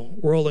still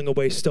rolling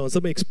away stones.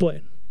 Let me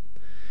explain.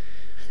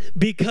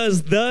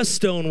 Because the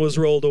stone was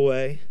rolled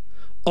away,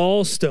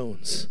 all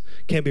stones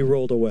can be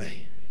rolled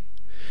away.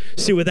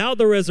 See, without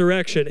the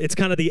resurrection, it's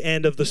kind of the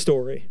end of the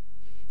story.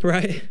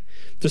 Right?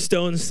 The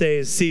stone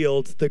stays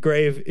sealed. The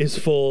grave is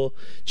full.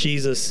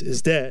 Jesus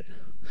is dead.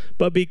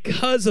 But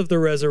because of the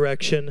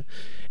resurrection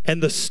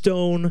and the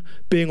stone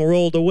being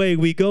rolled away,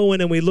 we go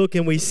in and we look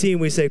and we see and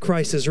we say,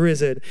 Christ is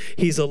risen.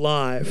 He's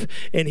alive.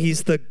 And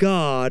he's the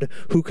God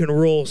who can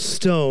roll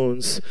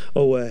stones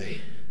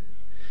away.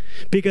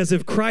 Because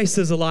if Christ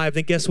is alive,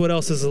 then guess what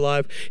else is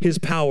alive? His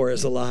power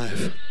is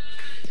alive.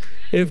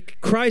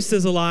 If Christ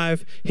is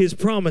alive, his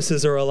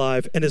promises are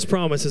alive, and his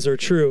promises are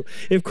true.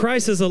 If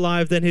Christ is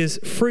alive, then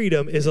his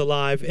freedom is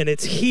alive, and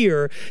it's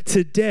here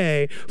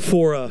today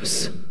for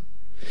us.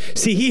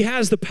 See, he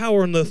has the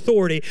power and the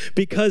authority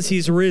because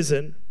he's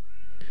risen.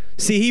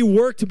 See, he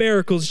worked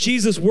miracles.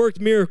 Jesus worked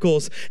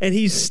miracles, and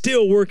he's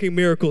still working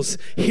miracles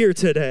here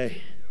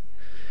today.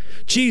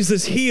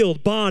 Jesus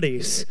healed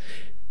bodies.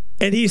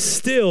 And he's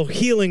still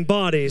healing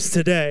bodies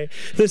today.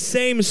 The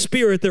same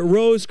Spirit that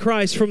rose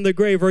Christ from the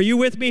grave. Are you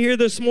with me here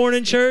this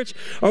morning, church?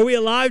 Are we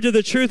alive to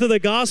the truth of the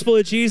gospel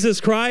of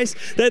Jesus Christ?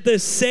 That the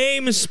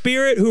same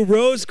Spirit who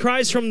rose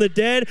Christ from the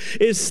dead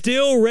is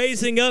still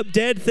raising up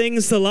dead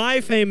things to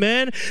life.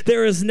 Amen.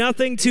 There is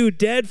nothing too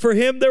dead for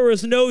him. There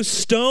is no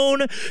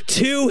stone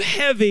too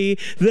heavy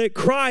that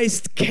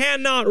Christ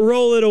cannot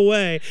roll it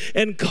away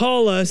and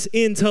call us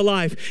into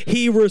life.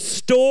 He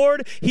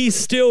restored. He's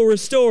still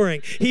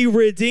restoring. He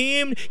redeemed.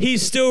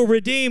 He's still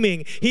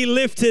redeeming. He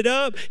lifted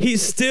up.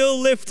 He's still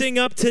lifting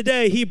up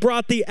today. He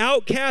brought the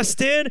outcast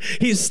in.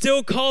 He's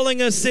still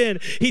calling us in.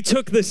 He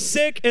took the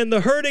sick and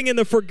the hurting and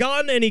the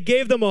forgotten, and he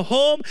gave them a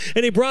home,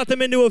 and he brought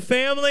them into a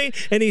family,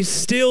 and he's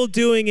still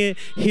doing it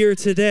here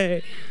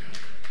today.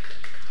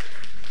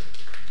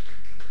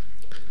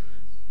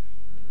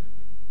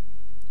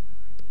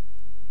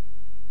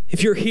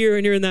 If you're here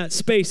and you're in that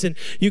space and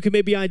you can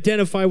maybe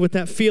identify with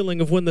that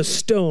feeling of when the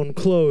stone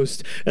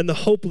closed and the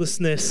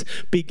hopelessness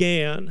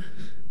began.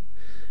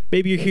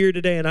 Maybe you're here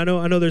today, and I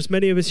know there's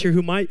many of us here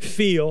who might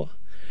feel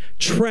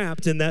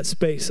trapped in that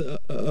space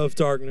of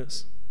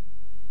darkness.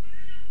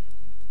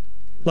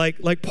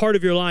 Like part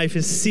of your life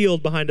is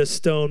sealed behind a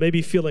stone,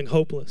 maybe feeling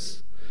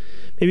hopeless.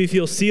 Maybe you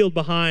feel sealed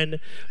behind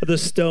the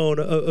stone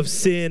of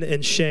sin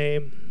and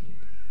shame.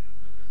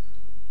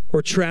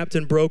 Or trapped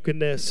in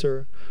brokenness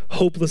or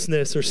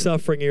hopelessness or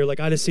suffering. You're like,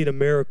 I just need a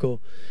miracle.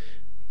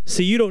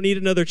 See, you don't need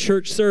another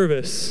church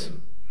service.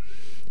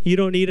 You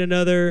don't need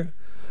another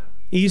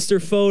Easter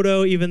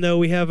photo, even though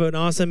we have an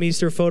awesome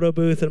Easter photo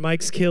booth and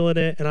Mike's killing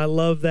it, and I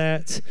love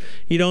that.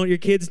 Your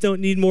kids don't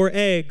need more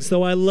eggs,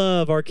 though I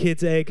love our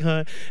kids' egg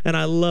hunt, and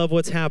I love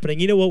what's happening.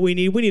 You know what we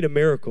need? We need a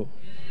miracle.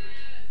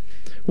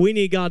 We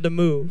need God to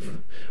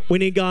move. We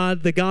need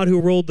God, the God who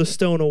rolled the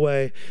stone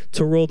away,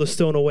 to roll the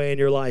stone away in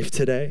your life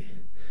today.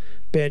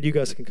 Band, you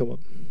guys can come up.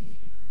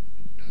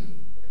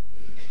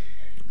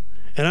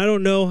 And I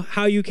don't know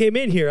how you came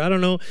in here. I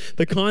don't know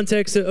the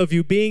context of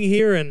you being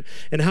here and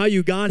how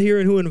you got here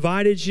and who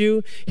invited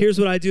you. Here's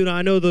what I do.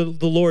 I know the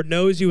Lord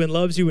knows you and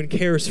loves you and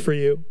cares for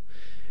you.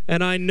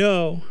 And I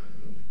know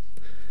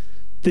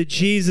that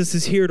Jesus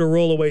is here to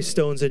roll away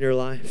stones in your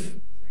life.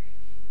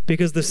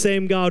 Because the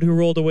same God who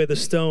rolled away the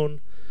stone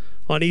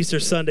on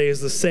Easter Sunday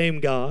is the same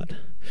God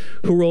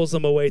who rolls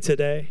them away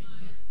today.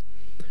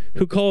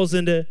 Who calls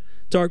into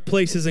dark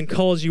places and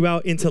calls you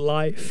out into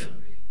life.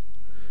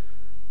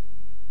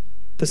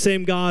 The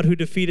same God who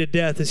defeated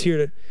death is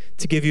here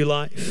to give you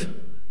life.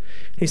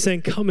 He's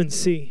saying, come and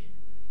see.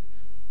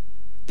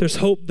 There's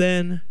hope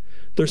then,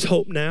 there's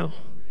hope now.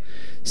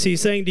 See,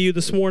 he's saying to you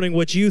this morning,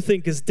 what you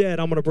think is dead,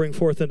 I'm going to bring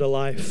forth into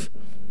life.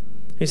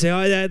 You say,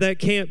 oh, that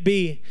can't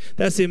be.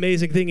 That's the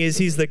amazing thing is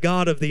he's the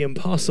God of the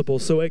impossible,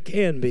 so it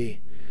can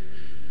be.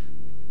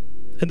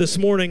 And this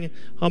morning,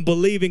 I'm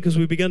believing, because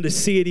we've begun to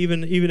see it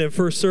even in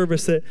first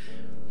service, that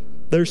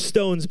there's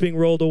stones being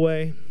rolled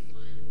away.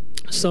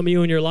 Some of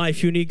you in your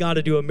life, you need God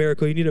to do a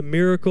miracle. You need a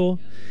miracle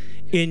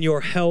in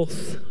your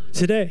health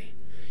today.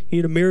 You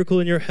need a miracle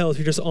in your health.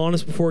 You're just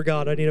honest before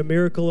God. I need a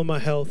miracle in my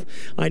health.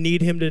 I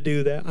need him to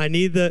do that. I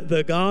need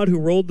the God who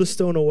rolled the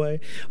stone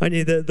away. I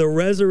need the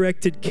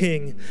resurrected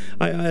King.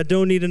 I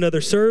don't need another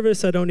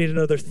service. I don't need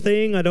another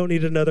thing. I don't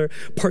need another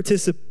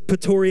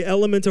participatory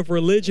element of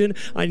religion.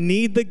 I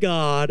need the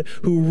God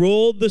who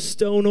rolled the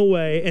stone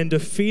away and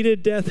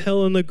defeated death,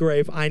 hell, and the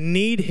grave. I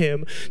need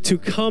him to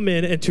come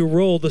in and to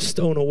roll the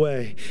stone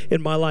away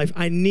in my life.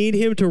 I need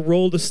him to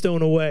roll the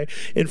stone away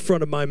in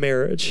front of my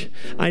marriage.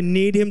 I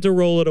need him to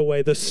roll it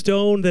away. The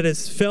stone that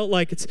has felt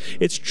like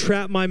it's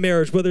trapped my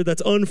marriage, whether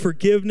that's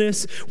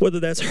unforgiveness, whether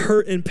that's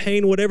hurt and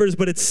pain, whatever it is,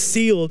 but it's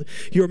sealed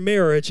your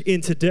marriage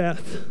into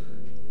death.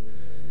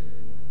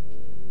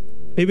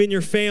 Maybe in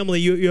your family,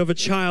 you have a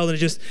child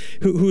and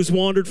who's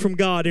wandered from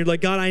God. And you're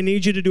like, God, I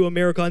need you to do a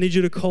miracle. I need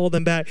you to call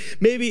them back.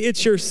 Maybe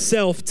it's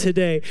yourself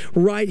today,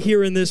 right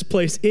here in this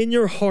place, in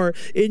your heart,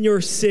 in your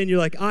sin. You're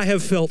like, I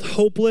have felt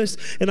hopeless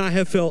and I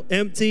have felt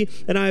empty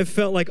and I have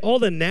felt like all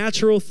the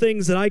natural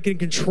things that I can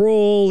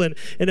control and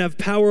have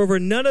power over,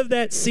 none of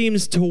that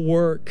seems to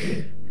work.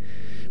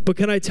 But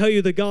can I tell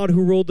you, the God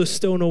who rolled the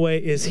stone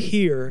away is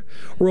here,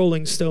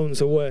 rolling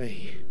stones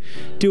away,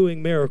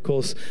 doing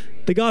miracles.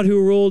 The God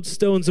who rolled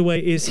stones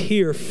away is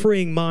here,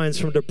 freeing minds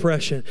from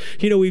depression.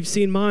 You know, we've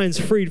seen minds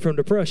freed from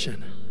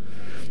depression.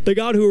 The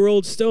God who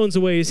rolled stones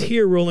away is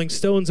here, rolling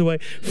stones away,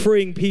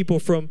 freeing people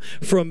from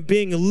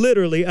being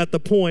literally at the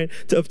point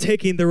of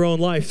taking their own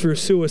life through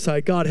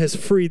suicide. God has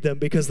freed them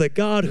because the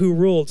God who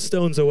rolled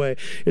stones away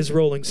is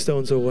rolling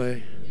stones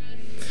away.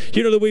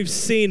 You know that we've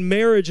seen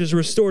marriages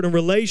restored and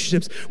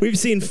relationships. We've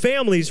seen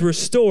families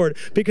restored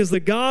because the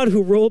God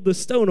who rolled the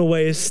stone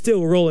away is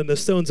still rolling the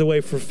stones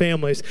away for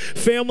families.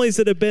 Families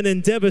that have been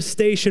in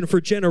devastation for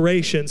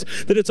generations,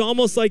 that it's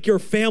almost like your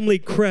family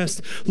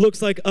crest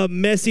looks like a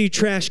messy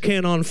trash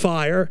can on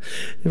fire,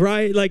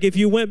 right? Like if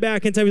you went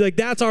back in time, you're like,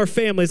 that's our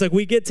family. It's like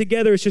we get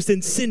together, it's just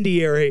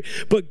incendiary.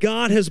 But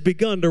God has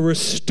begun to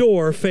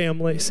restore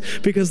families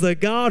because the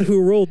God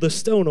who rolled the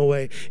stone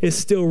away is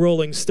still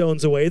rolling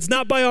stones away. It's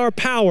not by our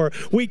power.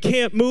 We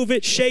can't move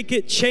it, shake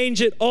it,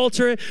 change it,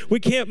 alter it. We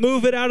can't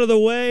move it out of the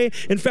way.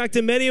 In fact,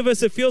 in many of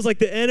us, it feels like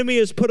the enemy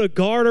has put a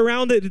guard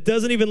around it. It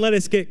doesn't even let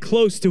us get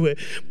close to it.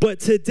 But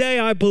today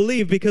I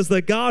believe, because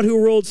the God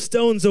who rolled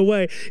stones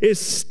away is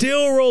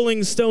still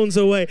rolling stones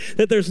away,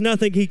 that there's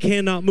nothing he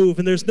cannot move,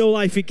 and there's no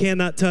life he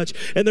cannot touch,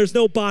 and there's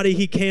no body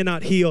he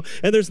cannot heal,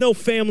 and there's no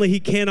family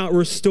he cannot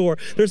restore.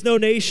 There's no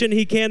nation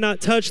he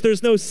cannot touch.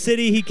 There's no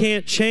city he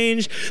can't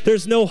change.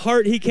 There's no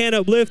heart he can't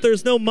uplift.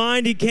 There's no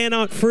mind he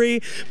cannot free,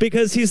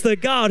 because he's the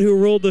God who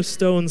rolled the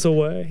stones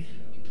away.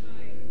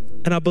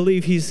 And I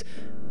believe he's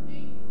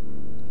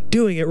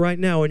doing it right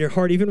now in your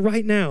heart, even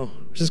right now,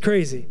 which is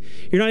crazy.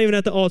 You're not even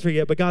at the altar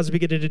yet, but God's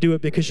beginning to do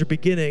it because you're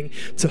beginning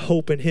to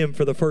hope in him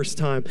for the first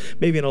time,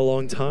 maybe in a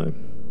long time.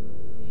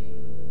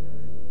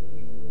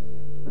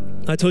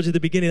 I told you at the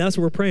beginning, that's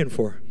what we're praying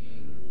for.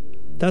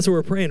 That's what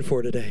we're praying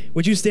for today.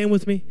 Would you stand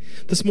with me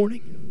this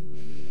morning?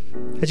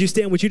 As you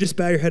stand, would you just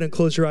bow your head and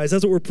close your eyes?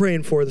 That's what we're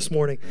praying for this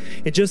morning.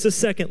 In just a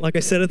second, like I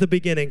said at the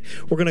beginning,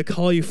 we're going to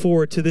call you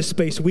forward to this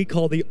space we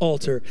call the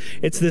altar.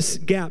 It's this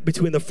gap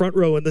between the front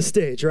row and the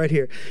stage right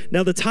here.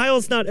 Now, the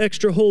tile's not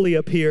extra holy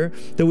up here,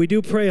 though we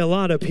do pray a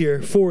lot up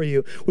here for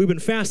you. We've been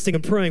fasting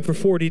and praying for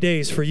 40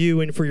 days for you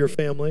and for your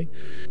family.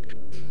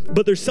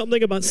 But there's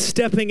something about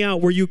stepping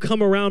out where you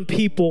come around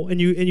people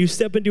and you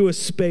step into a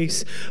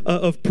space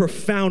of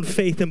profound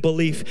faith and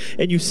belief,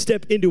 and you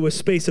step into a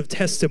space of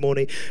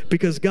testimony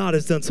because God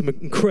has done some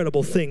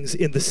incredible things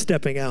in the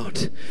stepping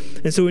out.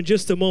 And so in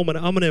just a moment,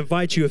 I'm going to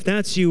invite you, if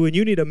that's you and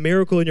you need a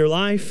miracle in your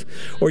life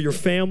or your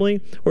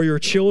family or your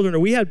children, or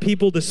we had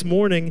people this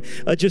morning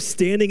just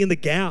standing in the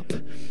gap.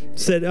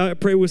 Said, I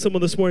prayed with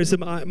someone this morning, said,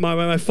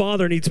 my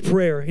father needs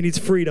prayer. He needs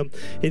freedom.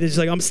 And he's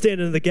like, I'm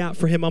standing in the gap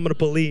for him. I'm going to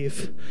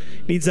believe.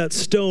 He needs that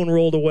stone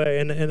rolled away.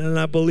 And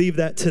I believe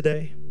that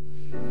today.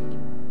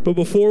 But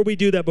before we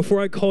do that, before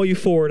I call you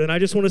forward, and I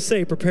just want to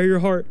say, prepare your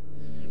heart.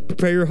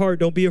 Prepare your heart.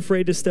 Don't be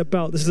afraid to step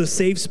out. This is a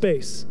safe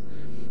space.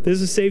 This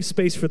is a safe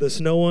space for this.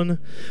 No one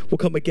will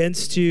come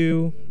against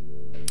you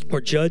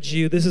or judge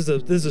you. This is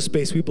a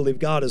space we believe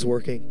God is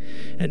working.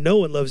 And no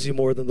one loves you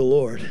more than the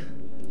Lord.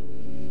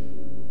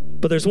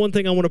 But there's one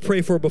thing I want to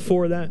pray for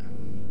before that.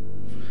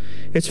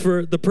 It's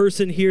for the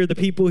person here, the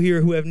people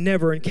here who have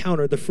never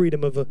encountered the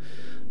freedom of a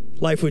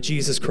life with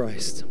Jesus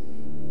Christ.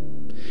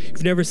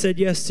 You've never said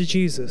yes to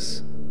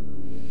Jesus.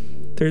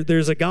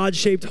 There's a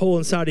God-shaped hole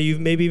inside of you, you've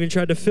maybe even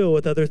tried to fill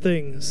with other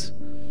things.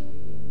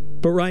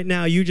 But right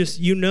now,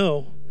 you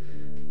know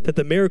that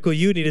the miracle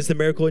you need is the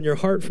miracle in your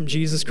heart from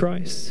Jesus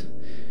Christ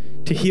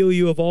to heal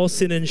you of all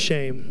sin and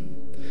shame.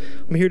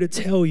 I'm here to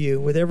tell you,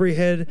 with every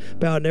head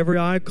bowed and every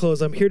eye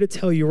closed, I'm here to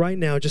tell you right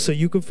now, just so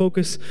you can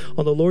focus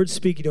on the Lord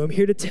speaking to you, I'm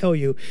here to tell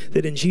you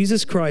that in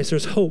Jesus Christ,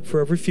 there's hope for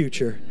every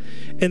future,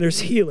 and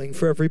there's healing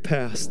for every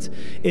past.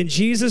 In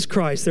Jesus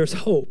Christ, there's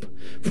hope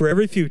for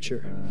every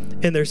future,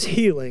 and there's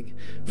healing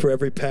for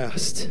every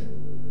past.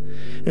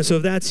 And so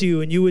if that's you,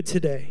 and you would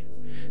today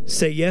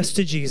say yes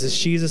to Jesus,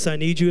 Jesus, I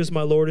need you as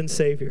my Lord and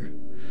Savior.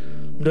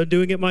 I'm I'm done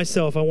doing it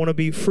myself. I want to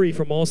be free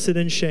from all sin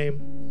and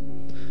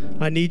shame.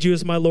 I need you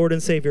as my Lord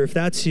and Savior. If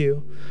that's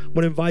you, I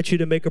want to invite you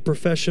to make a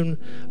profession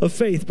of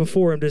faith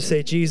before him to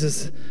say,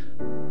 Jesus,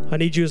 I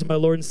need you as my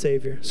Lord and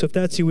Savior. So if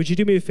that's you, would you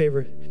do me a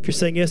favor? If you're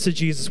saying yes to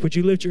Jesus, would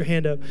you lift your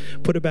hand up,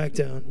 put it back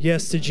down?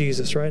 Yes to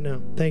Jesus right now.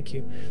 Thank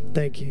you.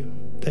 Thank you.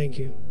 Thank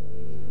you.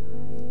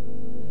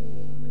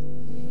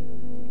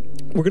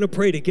 We're going to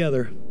pray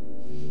together.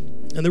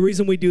 And the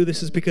reason we do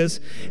this is because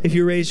if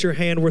you raise your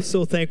hand, we're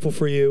so thankful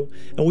for you,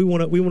 and we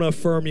want to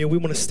affirm you. We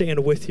want to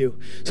stand with you.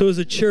 So as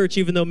a church,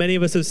 even though many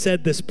of us have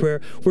said this prayer,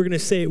 we're going to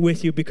say it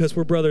with you because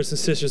we're brothers and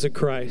sisters in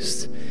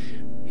Christ.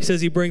 He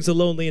says he brings the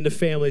lonely into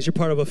families. You're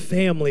part of a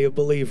family of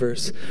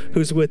believers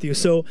who's with you.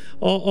 So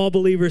all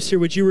believers here,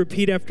 would you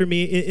repeat after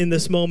me in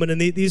this moment? And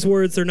these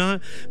words, they're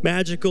not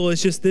magical.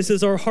 It's just this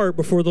is our heart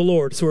before the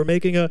Lord. So we're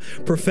making a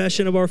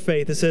profession of our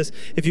faith. It says,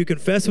 if you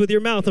confess with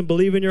your mouth and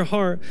believe in your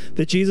heart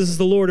that Jesus is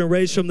the Lord and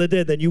raised from the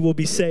dead, then you will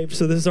be saved.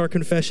 So this is our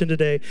confession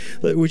today.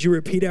 Would you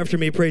repeat after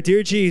me? Pray,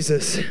 dear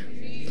Jesus,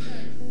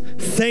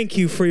 thank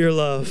you for your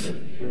love.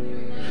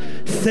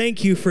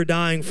 Thank you for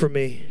dying for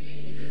me,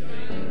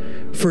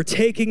 for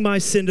taking my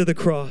sin to the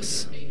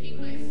cross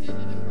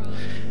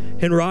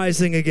and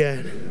rising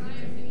again.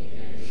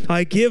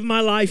 I give my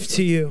life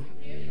to you,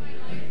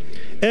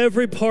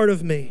 every part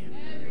of me,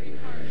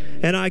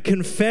 and I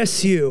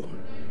confess you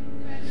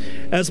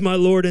as my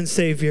Lord and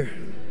Savior.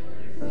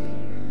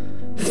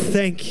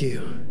 Thank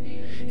you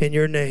in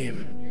your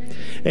name.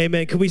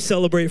 Amen. Can we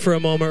celebrate for a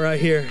moment right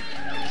here?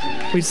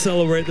 We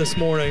celebrate this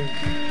morning.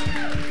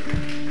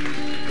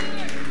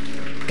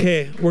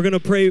 Okay, we're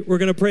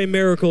gonna pray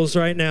miracles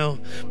right now.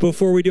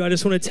 Before we do, I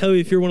just want to tell you,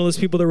 if you're one of those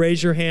people that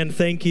raise your hand,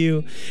 thank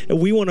you.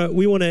 And we want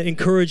to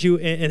encourage you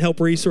and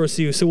help resource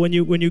you. So when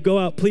you go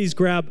out, please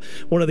grab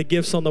one of the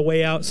gifts on the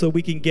way out so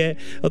we can get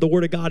the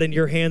Word of God in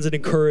your hands and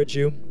encourage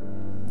you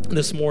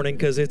this morning,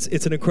 because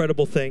it's an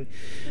incredible thing.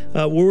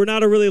 We're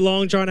not a really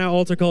long drawn out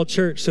altar call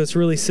church, so it's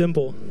really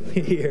simple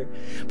here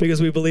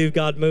because we believe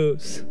God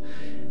moves.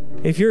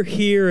 If you're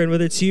here, and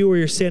whether it's you or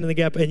you're standing in the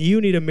gap and you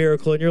need a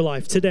miracle in your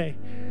life today,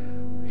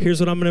 here's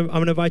what I'm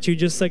gonna invite you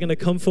just a second to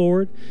come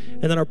forward,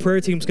 and then our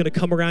prayer team's gonna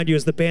come around you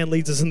as the band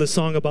leads us in the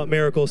song about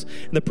miracles,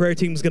 and the prayer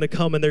team's gonna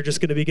come and they're just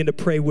gonna begin to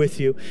pray with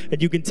you.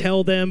 And you can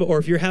tell them, or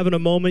if you're having a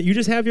moment, you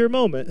just have your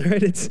moment,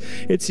 right?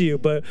 It's you,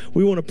 but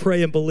we want to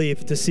pray and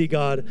believe to see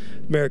God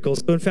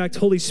miracles. So in fact,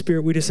 Holy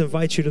Spirit, we just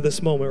invite you to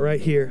this moment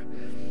right here.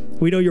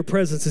 We know your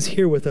presence is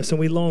here with us, and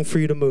we long for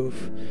you to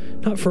move.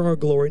 Not for our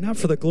glory, not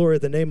for the glory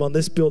of the name on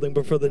this building,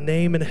 but for the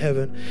name in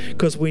heaven,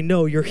 because we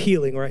know you're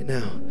healing right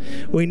now.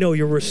 We know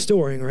you're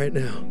restoring right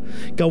now.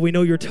 God, we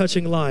know you're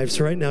touching lives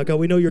right now. God,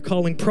 we know you're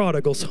calling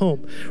prodigals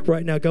home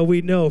right now. God,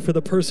 we know for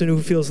the person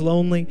who feels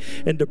lonely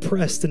and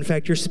depressed, in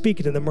fact, you're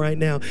speaking to them right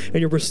now, and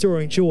you're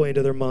restoring joy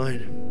into their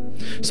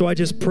mind. So I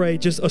just pray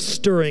just a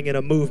stirring and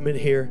a movement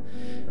here.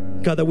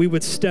 God, that we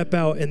would step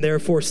out and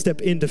therefore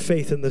step into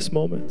faith in this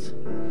moment.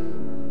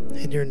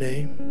 In your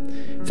name.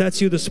 If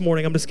that's you this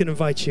morning, I'm just going to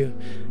invite you.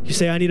 You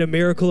say, I need a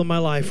miracle in my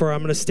life, or I'm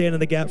going to stand in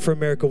the gap for a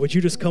miracle. Would you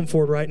just come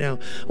forward right now?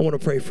 I want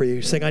to pray for you.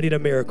 You're saying, I need a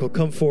miracle.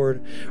 Come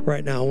forward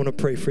right now. I want to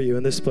pray for you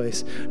in this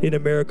place. I need a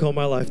miracle in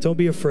my life. Don't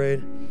be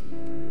afraid.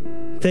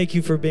 Thank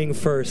you for being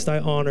first. I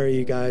honor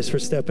you guys for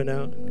stepping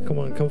out. Come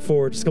on, come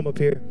forward. Just come up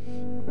here.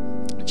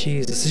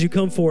 Jesus, as you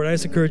come forward, I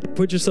just encourage you,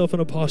 put yourself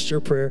in a posture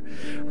of prayer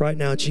right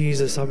now.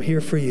 Jesus, I'm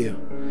here for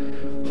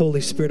you.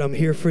 Holy Spirit, I'm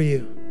here for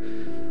you.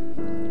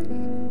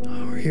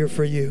 Here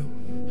for you.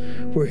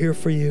 We're here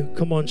for you.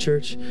 Come on,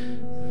 church.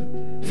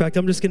 In fact,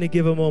 I'm just going to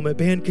give a moment.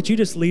 Band, could you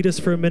just lead us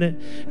for a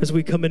minute as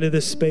we come into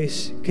this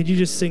space? Could you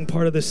just sing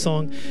part of this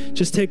song?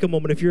 Just take a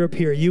moment. If you're up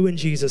here, you and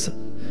Jesus.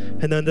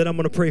 And then I'm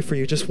going to pray for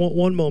you. Just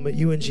one moment,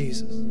 you and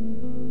Jesus.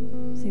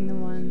 Sing the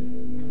one.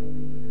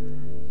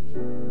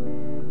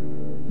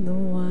 The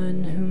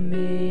one who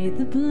made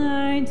the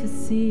blind to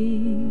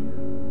see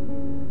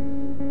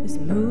is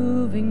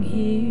moving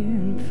here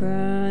in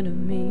front of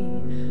me.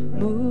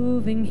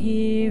 Moving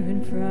here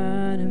in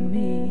front of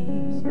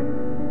me.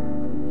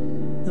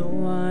 The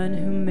one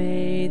who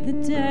made the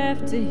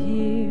deaf to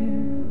hear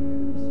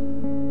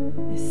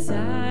is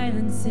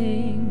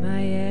silencing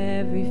my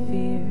every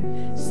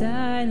fear.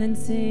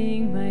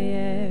 Silencing my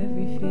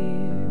every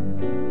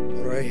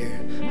fear. Right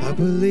here. I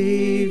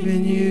believe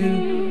in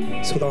you.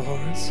 It's with our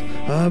hearts.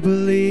 I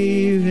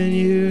believe in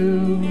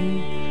you.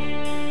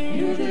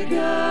 You're the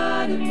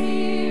God of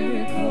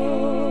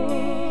miracles.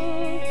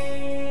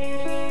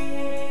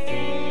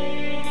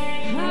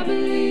 I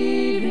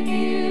believe in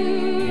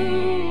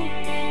you.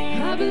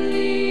 I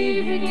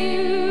believe in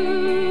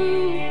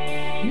you.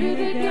 You're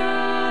the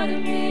God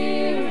of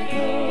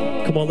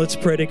miracles. Come on, let's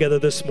pray together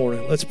this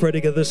morning. Let's pray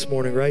together this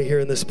morning right here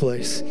in this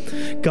place.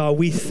 God,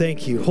 we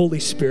thank you,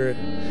 Holy Spirit.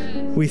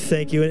 We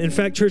thank you. And in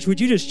fact, church, would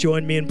you just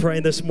join me in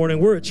praying this morning?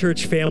 We're a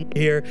church family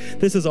here.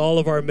 This is all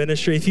of our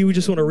ministry. If you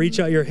just want to reach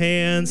out your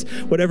hands,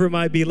 whatever it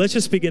might be, let's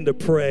just begin to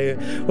pray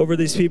over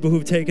these people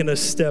who've taken a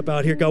step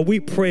out here. God, we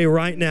pray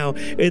right now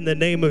in the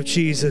name of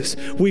Jesus.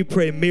 We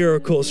pray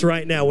miracles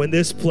right now in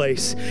this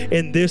place,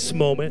 in this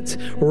moment,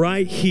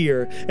 right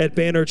here at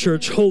Banner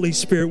Church. Holy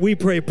Spirit, we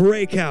pray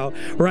breakout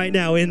right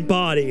now in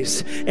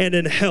bodies and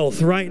in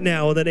health right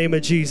now in the name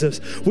of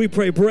Jesus. We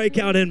pray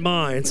breakout in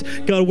minds.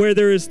 God, where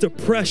there is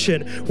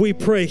depression, we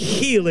pray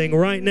healing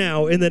right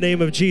now in the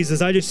name of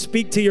Jesus. I just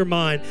speak to your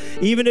mind,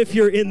 even if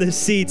you're in the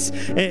seats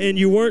and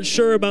you weren't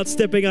sure about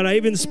stepping out. I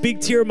even speak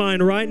to your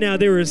mind right now.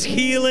 There is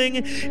healing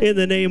in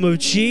the name of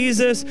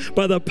Jesus.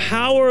 By the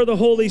power of the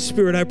Holy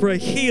Spirit, I pray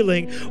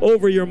healing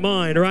over your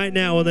mind right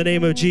now in the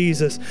name of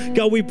Jesus.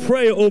 God, we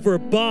pray over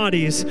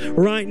bodies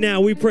right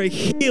now. We pray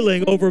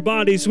healing over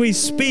bodies. We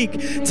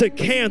speak to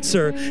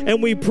cancer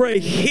and we pray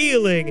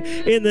healing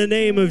in the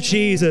name of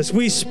Jesus.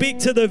 We speak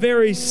to the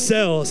very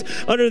cells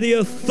under the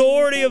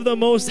authority of the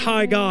Most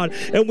High God,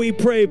 and we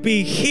pray,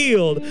 be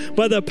healed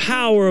by the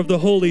power of the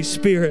Holy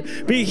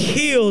Spirit. Be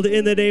healed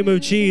in the name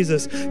of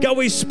Jesus. God,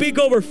 we speak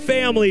over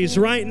families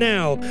right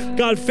now.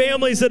 God,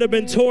 families that have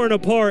been torn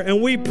apart,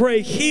 and we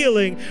pray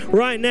healing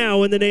right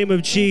now in the name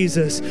of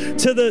Jesus.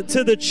 To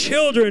the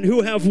children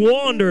who have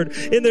wandered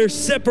in their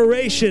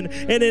separation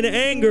and in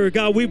anger,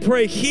 God, we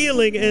pray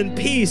healing and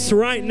peace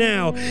right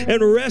now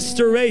and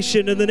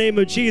restoration in the name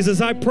of Jesus.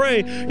 I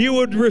pray you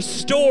would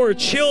restore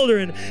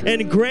children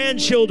and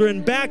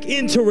grandchildren back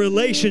into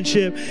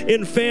relationship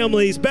in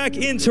families, back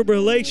into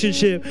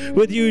relationship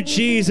with you,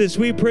 Jesus.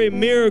 We pray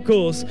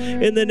miracles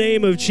in the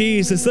name of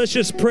Jesus. Let's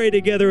just pray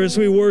together as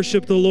we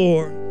worship the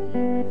Lord.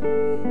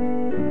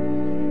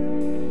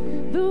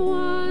 The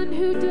one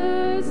who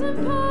does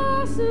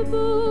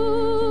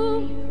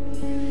impossible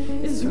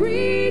is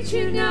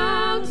reaching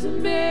out to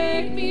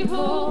make me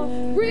whole,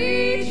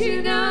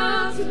 reaching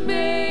out to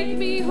make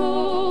me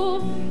whole.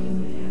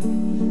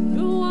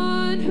 The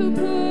one who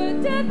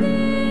put death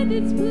in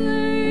its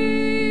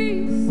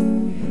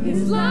place,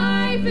 his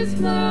life is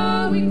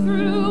flowing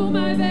through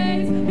my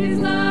veins, his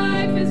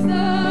life is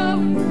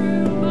flowing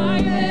through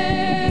my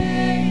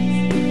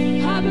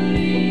veins. I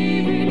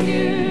believe in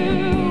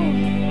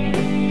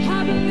you,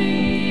 I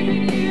believe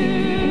in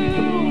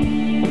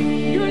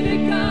you, you're the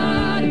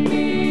God of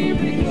miracles.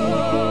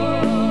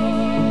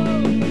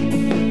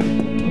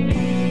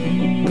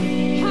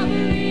 I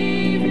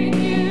believe in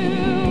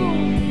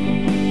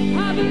you,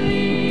 I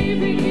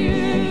believe in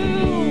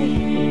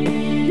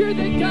you, you're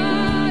the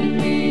God of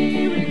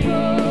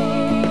miracles.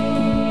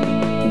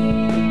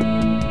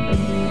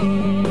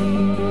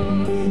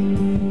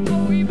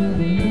 Oh, we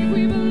believe,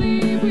 we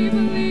believe, we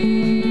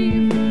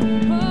believe.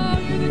 Oh,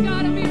 you're the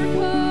God of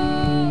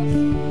miracles.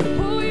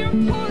 Oh, you're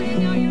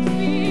pouring out your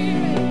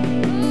Spirit.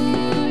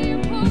 Oh,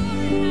 you're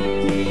pouring out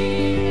your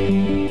Spirit.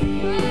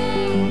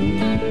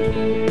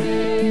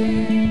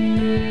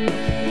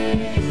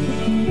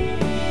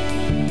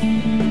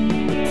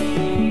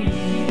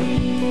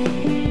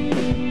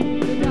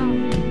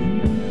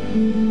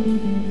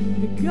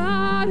 The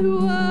God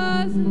who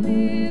was and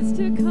is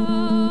to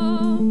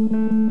come,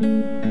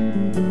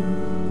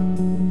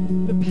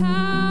 the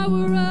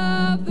power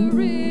of the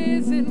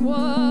risen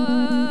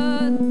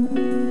one,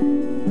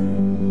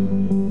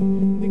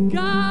 the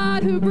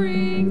God who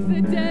brings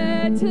the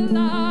dead to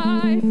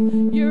life.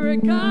 You're a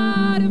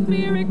God of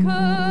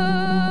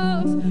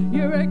miracles.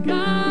 You're a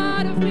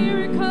God of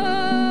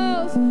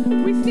miracles.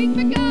 We seek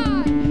the God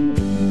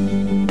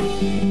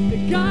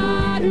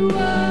who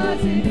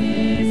was and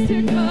is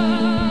to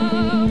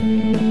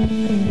come,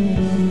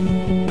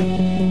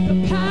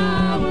 the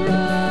power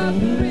of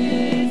the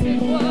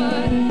risen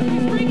one.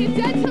 He's bringing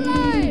dead to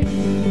life.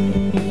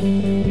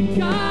 The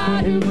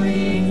God who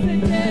brings the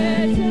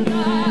dead to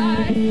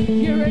life.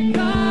 You're a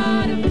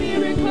God of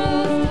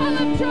miracles. Tell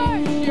him,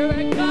 church, you're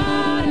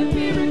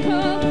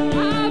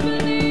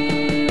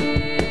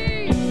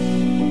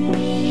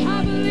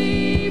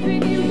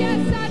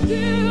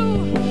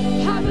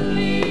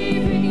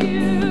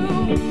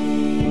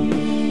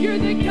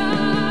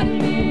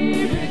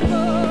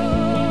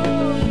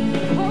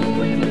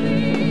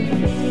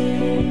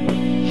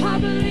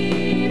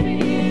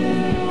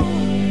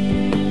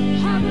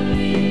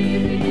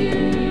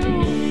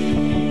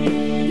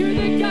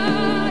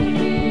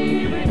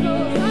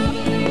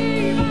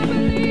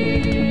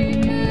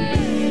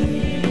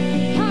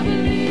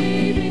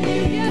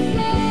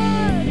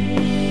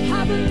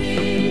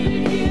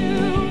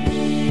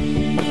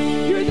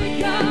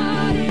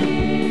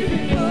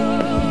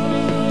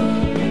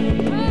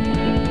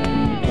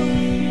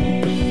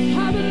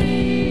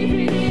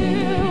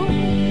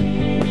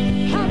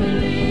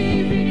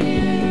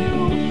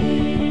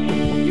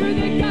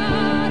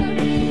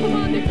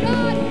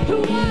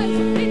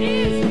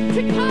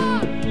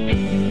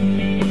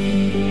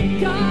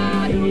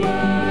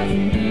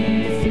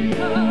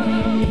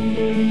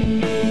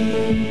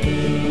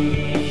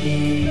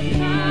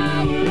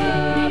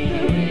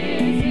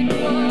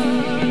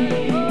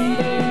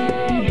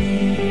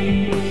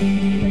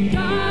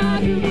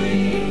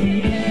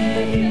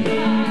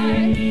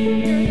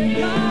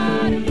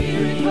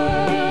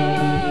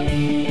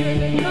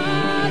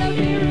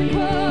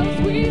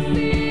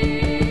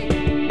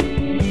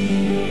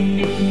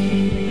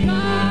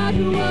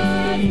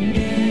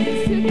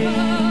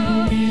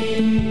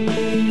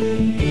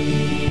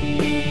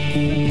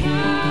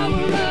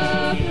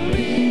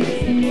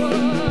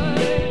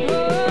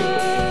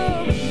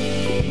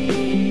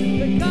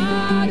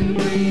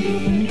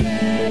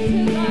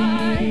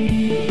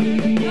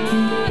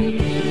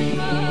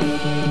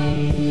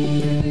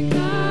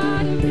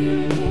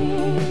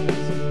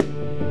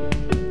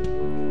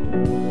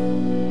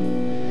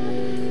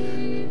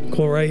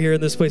right here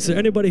in this place. Is there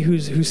anybody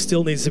who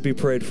still needs to be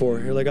prayed for?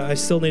 You're like, I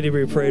still need to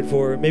be prayed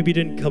for. Maybe you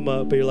didn't come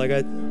up, but you're like,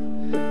 I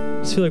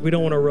just feel like we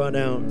don't want to run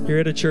out. You're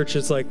at a church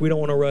that's like, we don't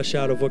want to rush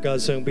out of what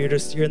God's doing, but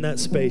you're in that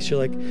space. You're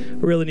like, we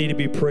really need to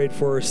be prayed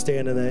for or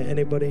stand in that.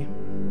 Anybody?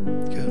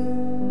 Good.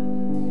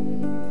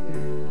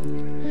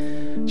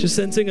 Just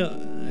sensing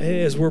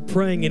as we're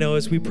praying,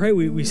 as we pray,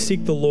 we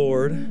seek the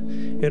Lord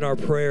in our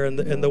prayer.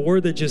 And the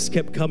word that just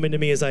kept coming to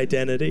me is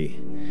identity.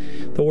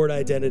 The word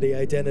identity.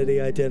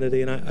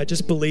 And I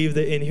just believe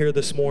that in here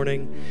this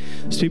morning,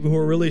 there's people who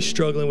are really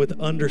struggling with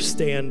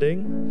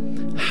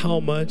understanding how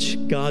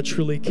much God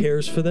truly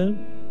cares for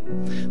them.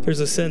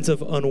 There's a sense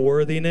of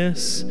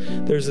unworthiness.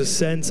 There's a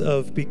sense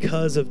of,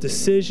 because of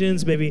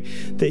decisions maybe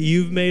that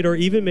you've made, or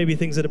even maybe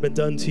things that have been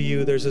done to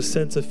you, there's a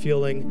sense of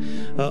feeling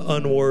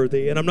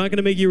unworthy. And I'm not going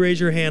to make you raise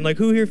your hand like,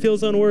 who here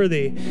feels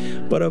unworthy?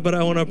 But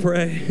I want to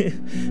pray.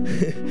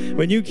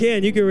 When you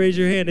can raise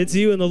your hand. It's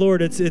you and the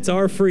Lord. It's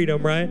our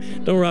freedom, right?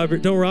 Don't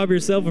rob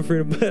yourself of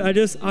freedom. But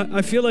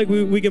I feel like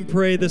we can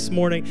pray this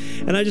morning,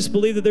 and I just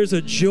believe that there's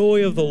a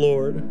joy of the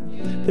Lord.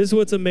 This is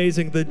what's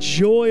amazing. The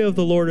joy of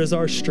the Lord is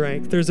our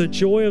strength. There's a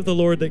joy of the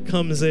Lord that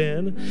comes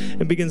in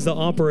and begins to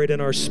operate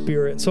in our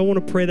spirit. So I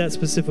want to pray that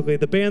specifically.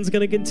 The band's going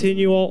to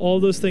continue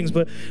all those things,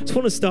 but I just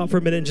want to stop for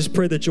a minute and just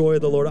pray the joy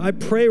of the Lord. I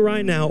pray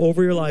right now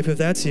over your life, if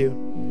that's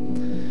you.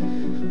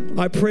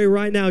 I pray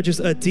right now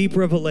just a deep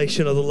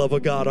revelation of the love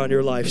of God on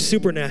your life,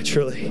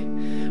 supernaturally.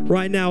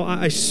 Right now,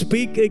 I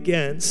speak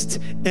against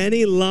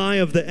any lie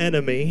of the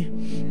enemy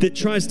that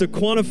tries to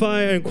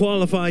quantify and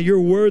qualify your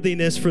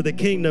worthiness for the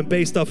kingdom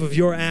based off of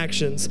your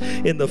actions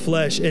in the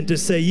flesh, and to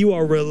say you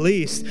are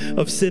released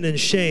of sin and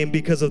shame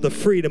because of the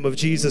freedom of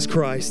Jesus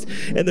Christ.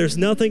 And there's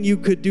nothing you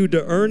could do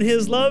to earn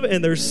his love,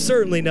 and there's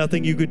certainly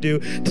nothing you could do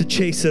to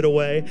chase it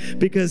away,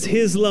 because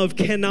his love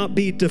cannot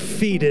be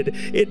defeated.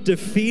 It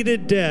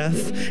defeated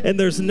death, and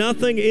there's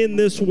nothing in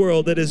this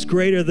world that is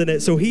greater than it.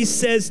 So he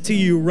says to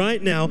you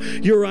right now,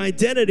 your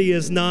identity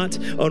is not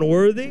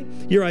unworthy.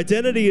 Your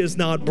identity is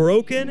not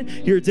broken.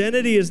 Your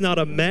identity is not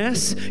a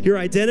mess. Your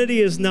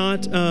identity is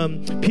not,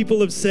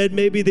 people have said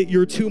maybe that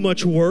you're too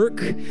much work,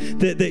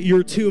 that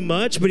you're too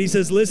much. But he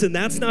says, listen,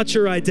 that's not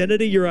your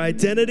identity. Your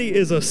identity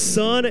is a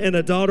son and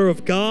a daughter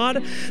of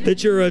God,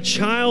 that you're a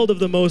child of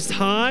the Most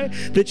High,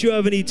 that you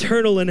have an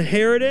eternal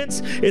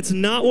inheritance. It's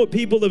not what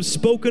people have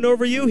spoken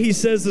over you. He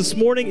says this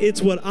morning,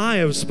 it's what I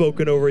have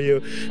spoken over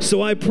you.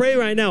 So I pray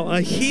right now a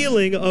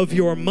healing of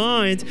your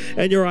mind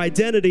and your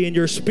identity and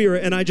your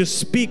spirit. And I just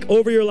speak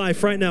over your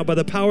life right now by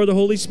the power of the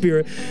Holy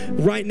Spirit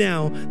right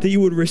now, that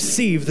you would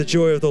receive the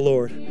joy of the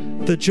Lord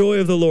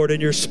in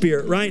your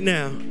spirit right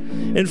now.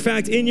 In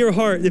fact, in your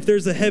heart, if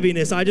there's a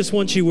heaviness, I just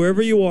want you,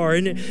 wherever you are,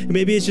 and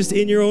maybe it's just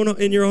in your own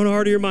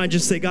heart or your mind,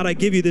 just say, God, I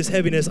give you this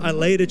heaviness. I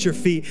lay it at your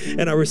feet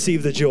and I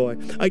receive the joy.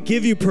 I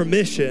give you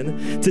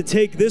permission to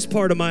take this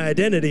part of my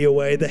identity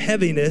away, the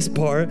heaviness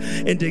part,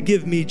 and to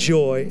give me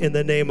joy in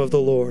the name of the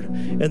Lord.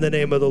 In the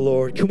name of the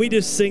Lord. Can we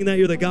just sing that?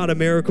 You're the God of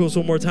miracles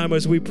one more time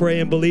as we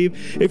pray and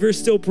believe. If you're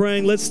still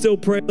praying, let's still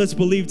pray. Let's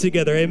believe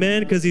together.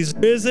 Amen. Because he's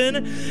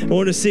risen. I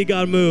want to see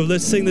God move.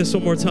 Let's sing this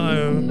one more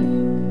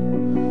time.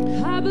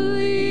 I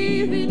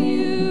believe in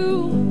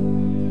you.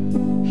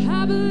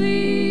 I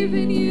believe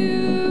in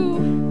you.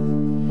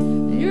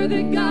 You're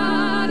the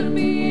God of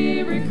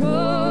miracles.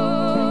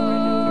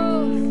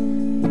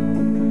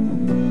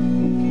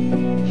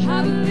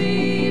 I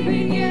believe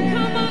in you.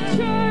 Come on,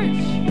 church.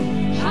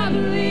 I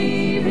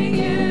believe in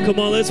you. Come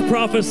on, let's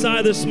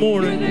prophesy this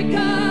morning. You're the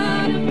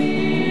God of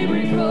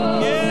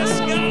miracles. Yes,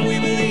 God, we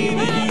believe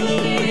in you,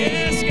 Lord.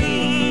 Yes, God.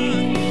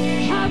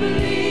 I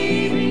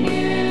believe in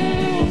you.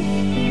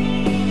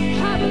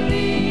 I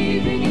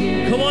believe in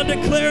you. Come on,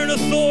 declare an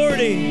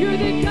authority. You're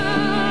the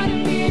God of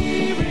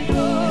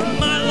miracles.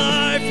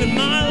 In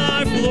my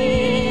life,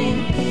 Lord.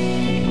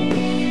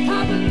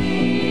 I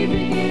believe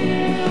in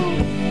you.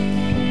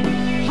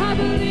 I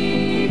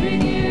believe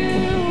in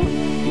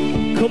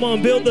you. Come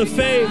on, build the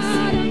faith.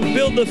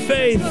 Build the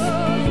faith.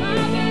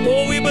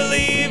 Oh, we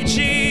believe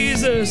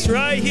Jesus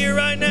right here,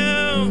 right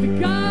now.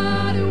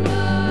 God who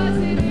was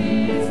and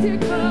is to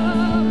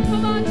come.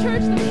 Come on,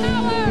 church, the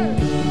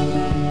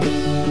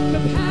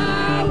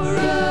power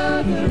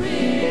of the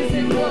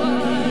risen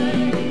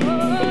one.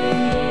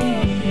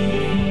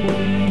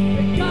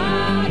 The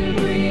God who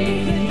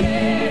brings the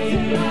dead to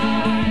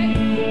life.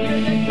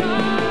 You're the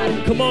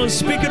God. Come on,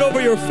 speak it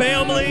over your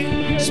family.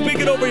 Speak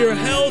it over your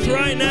health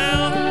right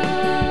now.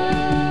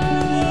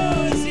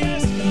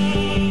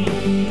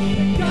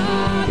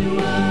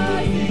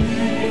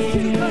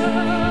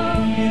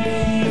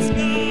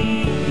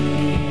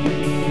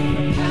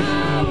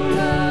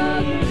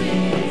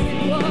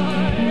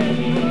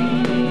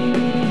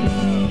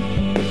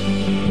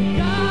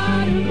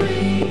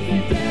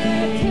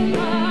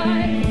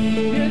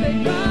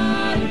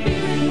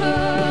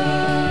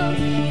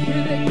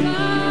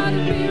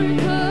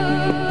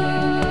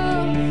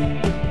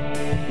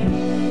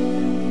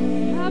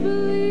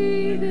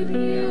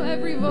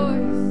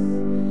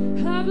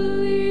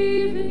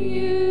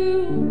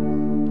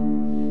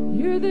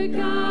 You're the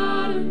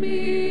God of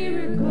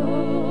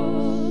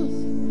miracles.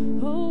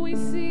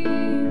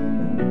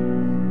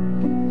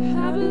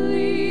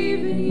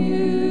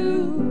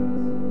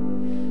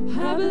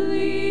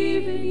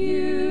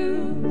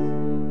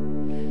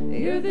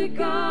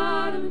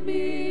 God of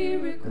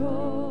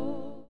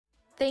miracles.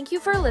 Thank you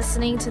for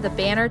listening to the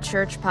Banner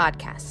Church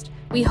podcast.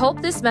 We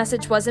hope this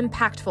message was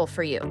impactful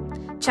for you.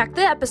 Check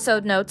the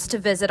episode notes to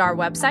visit our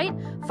website,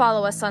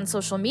 follow us on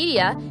social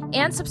media,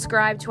 and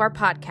subscribe to our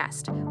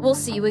podcast. We'll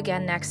see you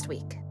again next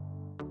week.